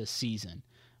finish to this season.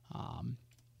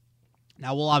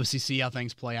 Now, we'll obviously see how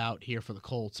things play out here for the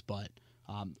Colts, but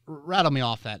rattle me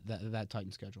off that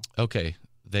Titans schedule. Okay.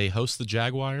 They host the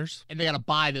Jaguars. And they got a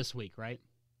bye this week, right?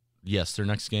 Yes, their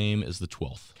next game is the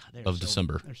 12th of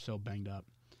December. They're so banged up.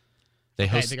 They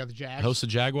got the Jags. Host the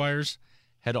Jaguars,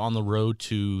 head on the road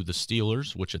to the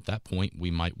Steelers, which at that point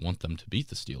we might want them to beat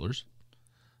the Steelers.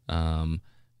 Then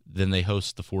they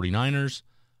host the 49ers,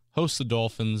 host the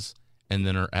Dolphins, and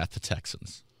then are at the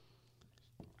Texans.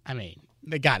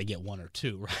 They got to get 1 or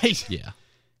 2, right? Yeah.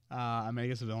 I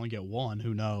guess if they only get 1,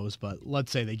 who knows? But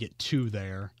let's say they get 2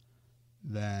 there,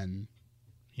 then,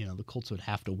 the Colts would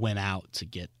have to win out to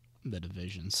get the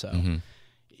division. So,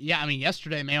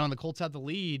 yesterday, man, when the Colts had the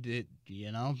lead,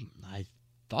 I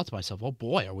thought to myself, oh,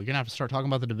 boy, are we going to have to start talking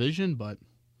about the division? But,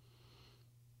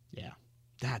 yeah,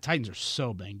 Titans are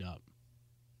so banged up.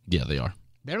 Yeah, they are.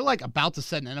 They're, about to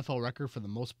set an NFL record for the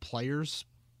most players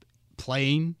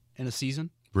playing in a season.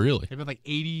 Really? They've got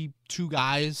 82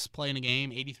 guys playing a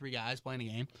game, 83 guys playing a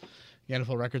game. The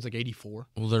NFL record's 84.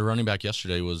 Well, their running back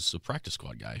yesterday was a practice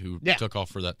squad guy who took off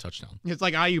for that touchdown. It's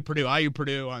like IU Purdue. IU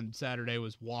Purdue on Saturday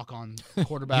was walk-on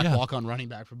quarterback, walk-on running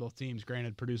back for both teams.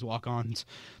 Granted, Purdue's walk-ons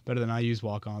better than IU's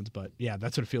walk-ons, but yeah,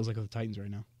 that's what it feels like with the Titans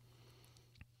right now.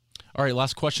 All right,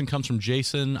 last question comes from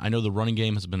Jason. I know the running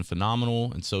game has been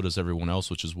phenomenal, and so does everyone else,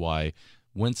 which is why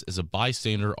Wentz is a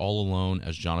bystander all alone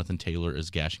as Jonathan Taylor is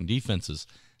gashing defenses.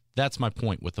 That's my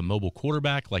point. With a mobile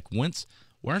quarterback like Wentz,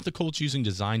 why aren't the Colts using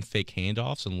design fake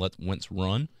handoffs and let Wentz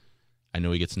run? I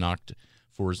know he gets knocked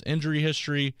for his injury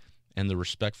history, and the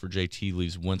respect for JT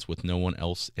leaves Wentz with no one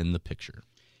else in the picture.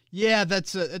 Yeah,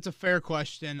 that's a fair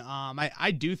question.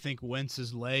 I do think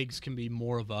Wentz's legs can be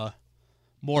more of a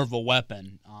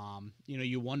weapon.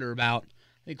 You wonder about.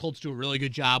 I think Colts do a really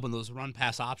good job on those run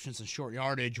pass options and short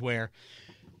yardage where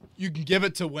you can give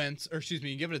it to you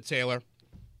can give it to Taylor,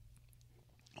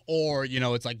 or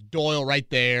it's like Doyle right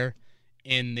there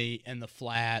in the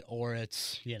flat, or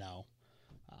it's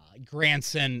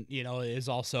Granson is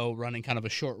also running kind of a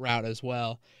short route as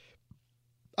well.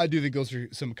 I do think those are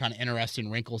some kind of interesting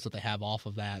wrinkles that they have off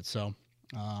of that. So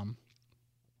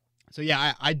So,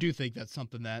 yeah, I do think that's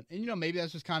something that, and, maybe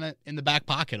that's just kind of in the back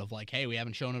pocket of like, hey, we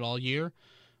haven't shown it all year.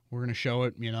 We're going to show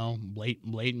it, late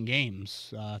in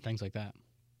games, things like that.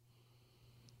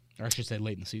 Or I should say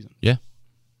late in the season. Yeah.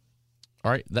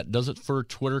 All right, that does it for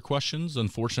Twitter questions.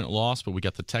 Unfortunate loss, but we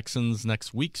got the Texans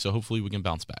next week, so hopefully we can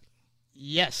bounce back.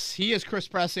 Yes, he is Chris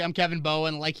Presley. I'm Kevin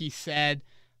Bowen. Like he said,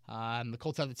 the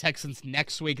Colts have the Texans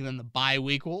next week, and then the bye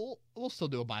week. We'll still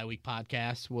do a bye week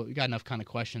podcast. We got enough kind of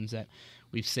questions that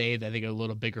we've saved. I think a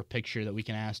little bigger picture that we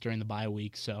can ask during the bye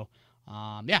week. So,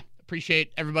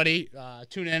 appreciate everybody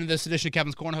tuning in to this edition of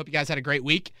Kevin's Corner. Hope you guys had a great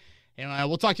week, and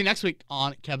we'll talk to you next week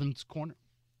on Kevin's Corner.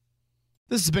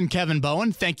 This has been Kevin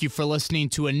Bowen. Thank you for listening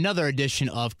to another edition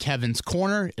of Kevin's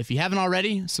Corner. If you haven't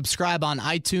already, subscribe on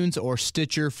iTunes or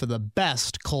Stitcher for the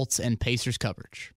best Colts and Pacers coverage.